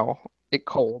 No, it's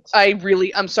cold.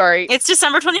 I'm sorry. It's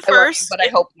December 21st. But I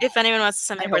hope if anyone wants to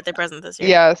send me a birthday present this year.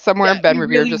 Yeah, somewhere Ben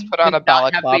Revere really just put on a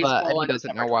balaclava and he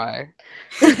doesn't know why.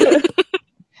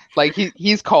 Like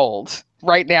he's cold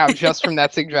right now just from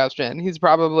that suggestion. He's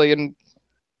probably in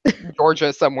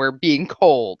Georgia somewhere being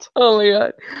cold. Oh my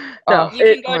god. No,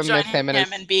 you can go join him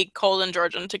and be cold and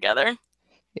Georgian together.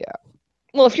 Yeah.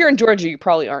 Well, if you're in Georgia, you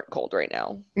probably aren't cold right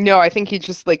now. No, I think he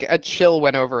just like a chill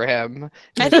went over him.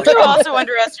 I think you also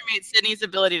underestimate Sydney's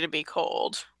ability to be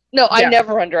cold. No, I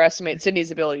never underestimate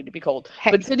Sydney's ability to be cold.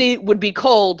 Hey. But Sydney would be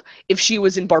cold if she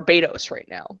was in Barbados right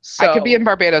now. So. I could be in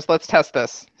Barbados. Let's test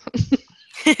this.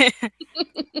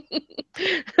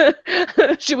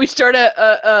 Should we start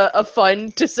a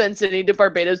fund to send Sydney to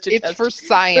Barbados to test? It's for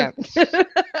science.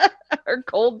 Her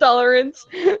cold tolerance.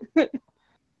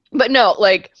 But no,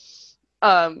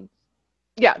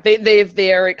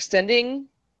 they are extending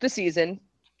the season,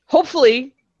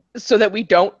 hopefully, so that we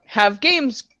don't have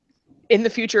games in the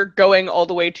future going all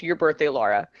the way to your birthday,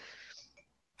 Laura.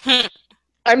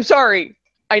 I'm sorry.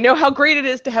 I know how great it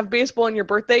is to have baseball on your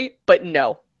birthday, but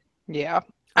no. Yeah.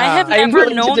 I have never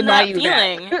known that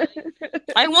feeling.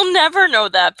 I will never know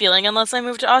that feeling unless I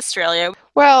move to Australia.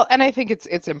 Well, and I think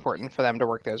it's important for them to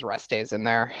work those rest days in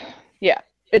there. Yeah.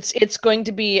 It's going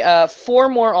to be 4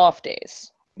 more off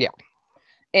days. Yeah.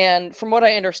 And from what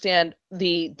I understand,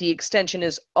 the extension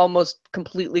is almost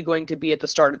completely going to be at the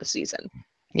start of the season.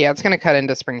 Yeah, it's going to cut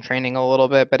into spring training a little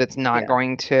bit, but it's not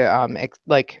going to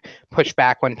push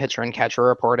back when pitcher and catcher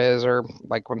report is, or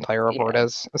like when player report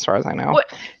is, as far as I know.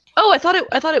 What? Oh, I thought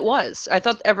it was. I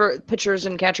thought pitchers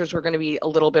and catchers were going to be a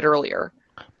little bit earlier.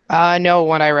 No,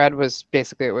 what I read was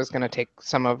basically it was going to take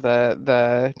some of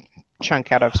the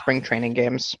chunk out of spring training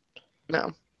games.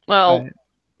 No. Well,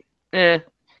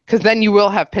 because then you will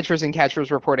have pitchers and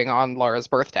catchers reporting on Laura's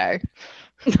birthday.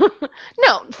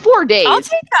 No, 4 days. I'll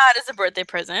take that as a birthday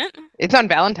present. It's on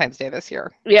Valentine's Day this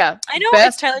year. Yeah. I know,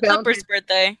 it's Tyler Clipper's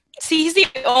birthday. See, he's the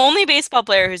only baseball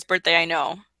player whose birthday I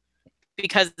know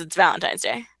because it's Valentine's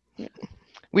Day.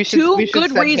 We should, Two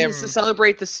good reasons to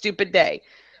celebrate this stupid day.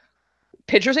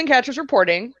 Pitchers and catchers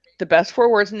reporting, the best 4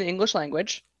 words in the English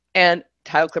language. and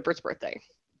Kyle Clippard's birthday.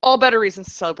 All better reasons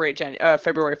to celebrate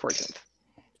February 14th.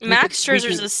 Max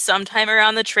Scherzer's is sometime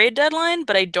around the trade deadline,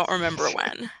 but I don't remember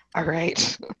when. All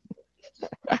right.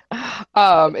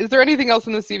 Is there anything else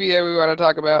in the CBA we want to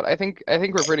talk about? I think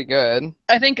we're pretty good.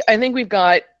 I think we've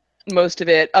got most of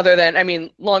it, other than, I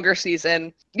mean, longer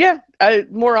season. Yeah,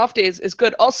 more off days is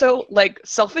good. Also, like,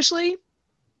 selfishly,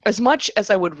 as much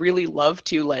as I would really love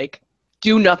to, like,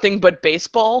 do nothing but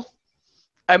baseball,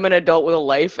 I'm an adult with a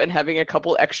life, and having a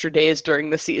couple extra days during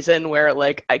the season where,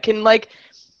 like, I can, like,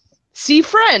 see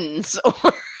friends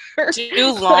or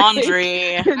do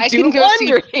laundry. I can go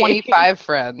see 25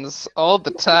 friends all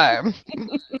the time.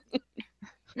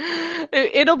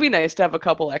 It'll be nice to have a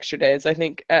couple extra days. I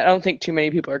don't think too many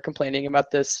people are complaining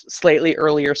about this slightly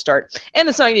earlier start, and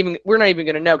we're not even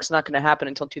going to know because it's not going to happen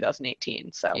until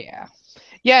 2018. So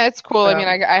yeah, it's cool. I mean,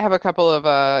 I have a couple of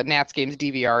Nats games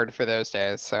DVR'd for those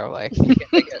days, so like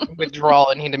I get withdrawal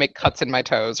and need to make cuts in my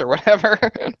toes or whatever.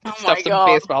 Stuff some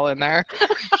baseball in there.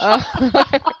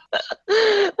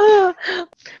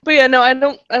 But yeah, no, I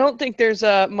don't think there's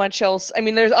much else. I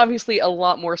mean, there's obviously a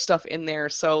lot more stuff in there.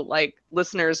 So like,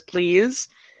 listeners, please,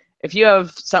 if you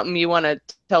have something you want to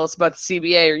tell us about the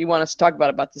CBA or you want us to talk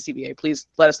about the CBA, please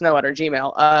let us know at our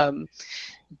Gmail.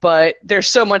 But there's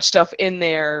so much stuff in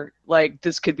there. Like,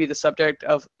 this could be the subject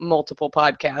of multiple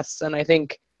podcasts, and I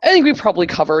think we probably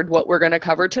covered what we're going to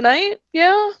cover tonight.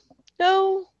 Yeah?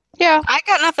 No? Yeah. I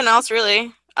got nothing else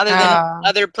really, other than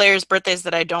other players' birthdays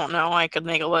that I don't know. I could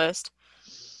make a list.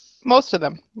 Most of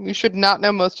them. You should not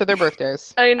know most of their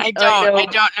birthdays. I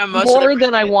don't know most more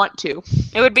than I want to.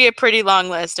 It would be a pretty long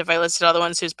list if I listed all the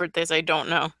ones whose birthdays I don't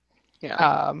know.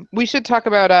 Yeah. We should talk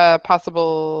about a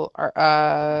possible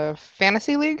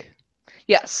fantasy league.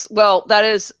 Yes. Well,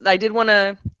 I did want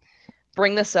to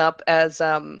bring this up as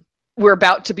we're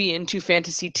about to be into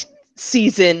fantasy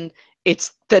season.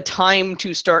 It's the time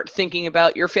to start thinking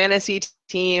about your fantasy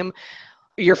team,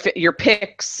 your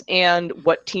picks, and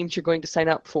what teams you're going to sign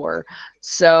up for.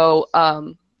 So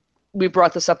we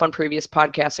brought this up on previous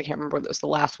podcasts. I can't remember whether it was the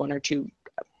last one or two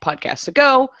podcasts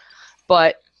ago,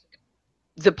 but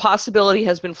the possibility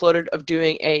has been floated of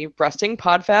doing a resting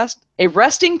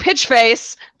pitch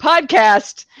face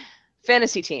podcast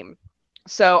fantasy team.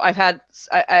 So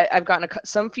I've gotten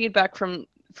some feedback from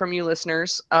you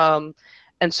listeners, and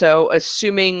so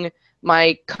assuming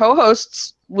my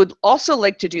co-hosts would also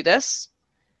like to do this,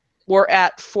 we're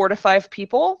at 4 to 5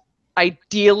 people.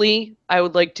 Ideally, I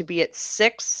would like to be at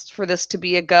 6 for this to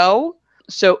be a go.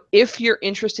 So if you're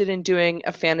interested in doing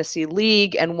a fantasy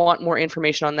league and want more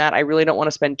information on that, I really don't want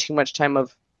to spend too much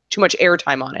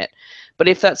airtime on it. But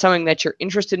if that's something that you're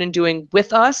interested in doing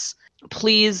with us,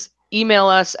 please email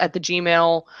us at the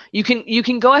Gmail. You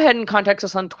can go ahead and contact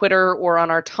us on Twitter or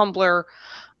on our Tumblr,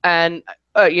 and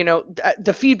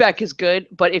the feedback is good.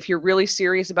 But if you're really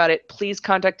serious about it, please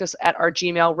contact us at our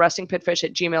Gmail,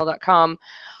 restingpitfish@gmail.com,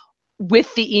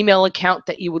 with the email account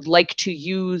that you would like to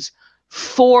use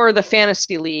for the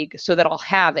fantasy league, so that I'll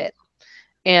have it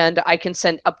and I can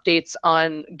send updates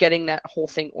on getting that whole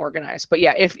thing organized. But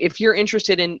yeah, if you're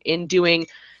interested in doing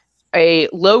a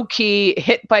low-key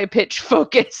hit-by-pitch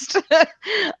focused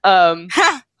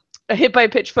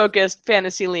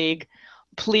fantasy league,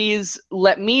 please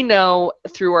let me know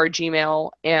through our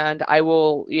Gmail, and I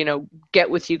will get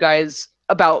with you guys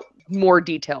about more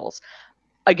details.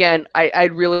 Again,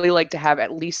 I'd really like to have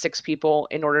at least 6 people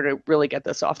in order to really get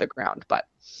this off the ground. But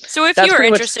so if you are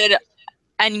interested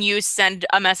and you send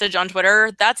a message on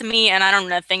Twitter, that's me, and I don't know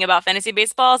nothing about fantasy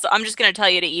baseball, so I'm just going to tell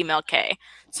you to email Kay.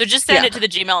 So just send it to the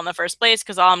Gmail in the first place,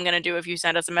 because all I'm going to do if you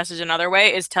send us a message another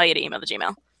way is tell you to email the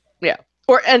Gmail. Yeah.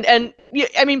 Or and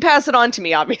I mean, pass it on to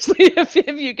me, obviously, if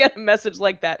you get a message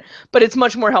like that. But it's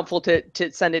much more helpful to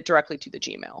send it directly to the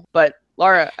Gmail. But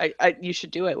Laura, you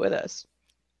should do it with us.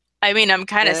 I mean, I'm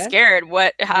kind of scared.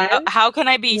 How can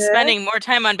I be spending more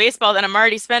time on baseball than I'm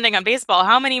already spending on baseball?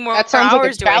 How many more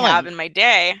hours do I have in my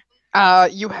day?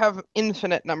 You have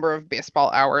infinite number of baseball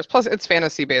hours. Plus, it's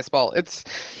fantasy baseball. It's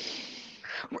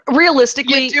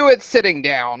realistically, you do it sitting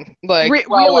down. Like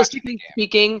realistically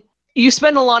speaking, you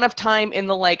spend a lot of time in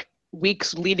the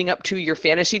weeks leading up to your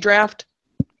fantasy draft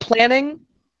planning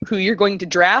who you're going to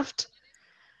draft.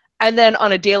 And then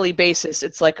on a daily basis,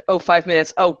 it's 5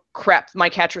 minutes. Oh, crap, my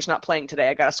catcher's not playing today.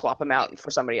 I got to swap him out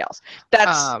for somebody else.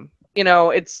 That's,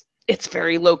 it's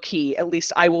very low key. At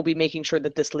least I will be making sure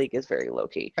that this league is very low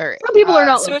key. All right. Some people are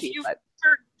not low key.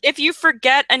 If you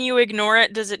forget and you ignore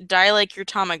it, does it die like your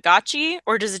Tamagotchi?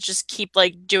 Or does it just keep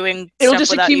doing It'll stuff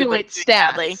just without accumulate you, stats.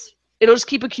 badly? It'll just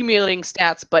keep accumulating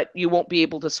stats, but you won't be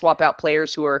able to swap out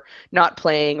players who are not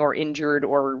playing or injured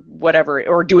or whatever,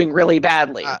 or doing really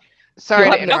badly. Sorry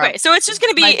You'll to have no- interrupt. Okay, so it's just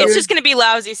gonna be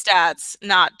lousy stats,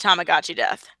 not Tamagotchi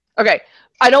death. Okay,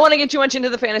 I don't want to get too much into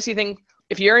the fantasy thing.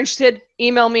 If you're interested,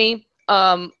 email me.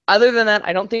 Other than that,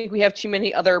 I don't think we have too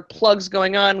many other plugs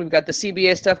going on. We've got the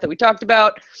CBA stuff that we talked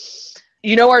about.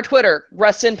 You know our Twitter,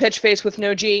 Restin Pitchface with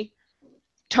no G.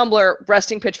 Tumblr,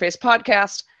 Resting Pitchface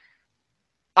Podcast.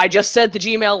 I just said the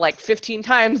Gmail like 15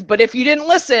 times, but if you didn't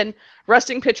listen,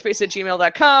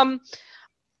 restingpitchface@gmail.com.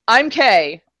 I'm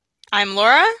Kay. I'm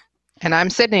Laura. And I'm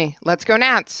Sydney. Let's go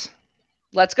Nats.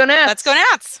 Let's go Nats. Let's go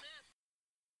Nats.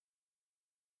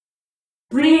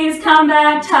 Please come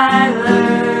back,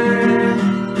 Tyler.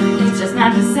 It's just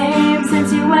not the same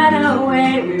since you went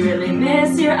away. We really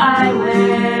miss your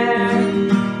eyewear.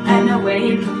 And no way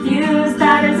you confuse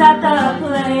batters at the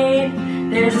plate.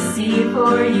 There's a C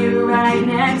for you right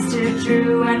next to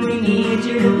Drew, and we need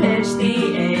you to pitch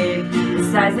the eighth.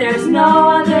 Besides, there's no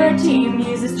other team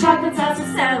uses chocolate sauce to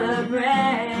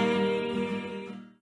celebrate.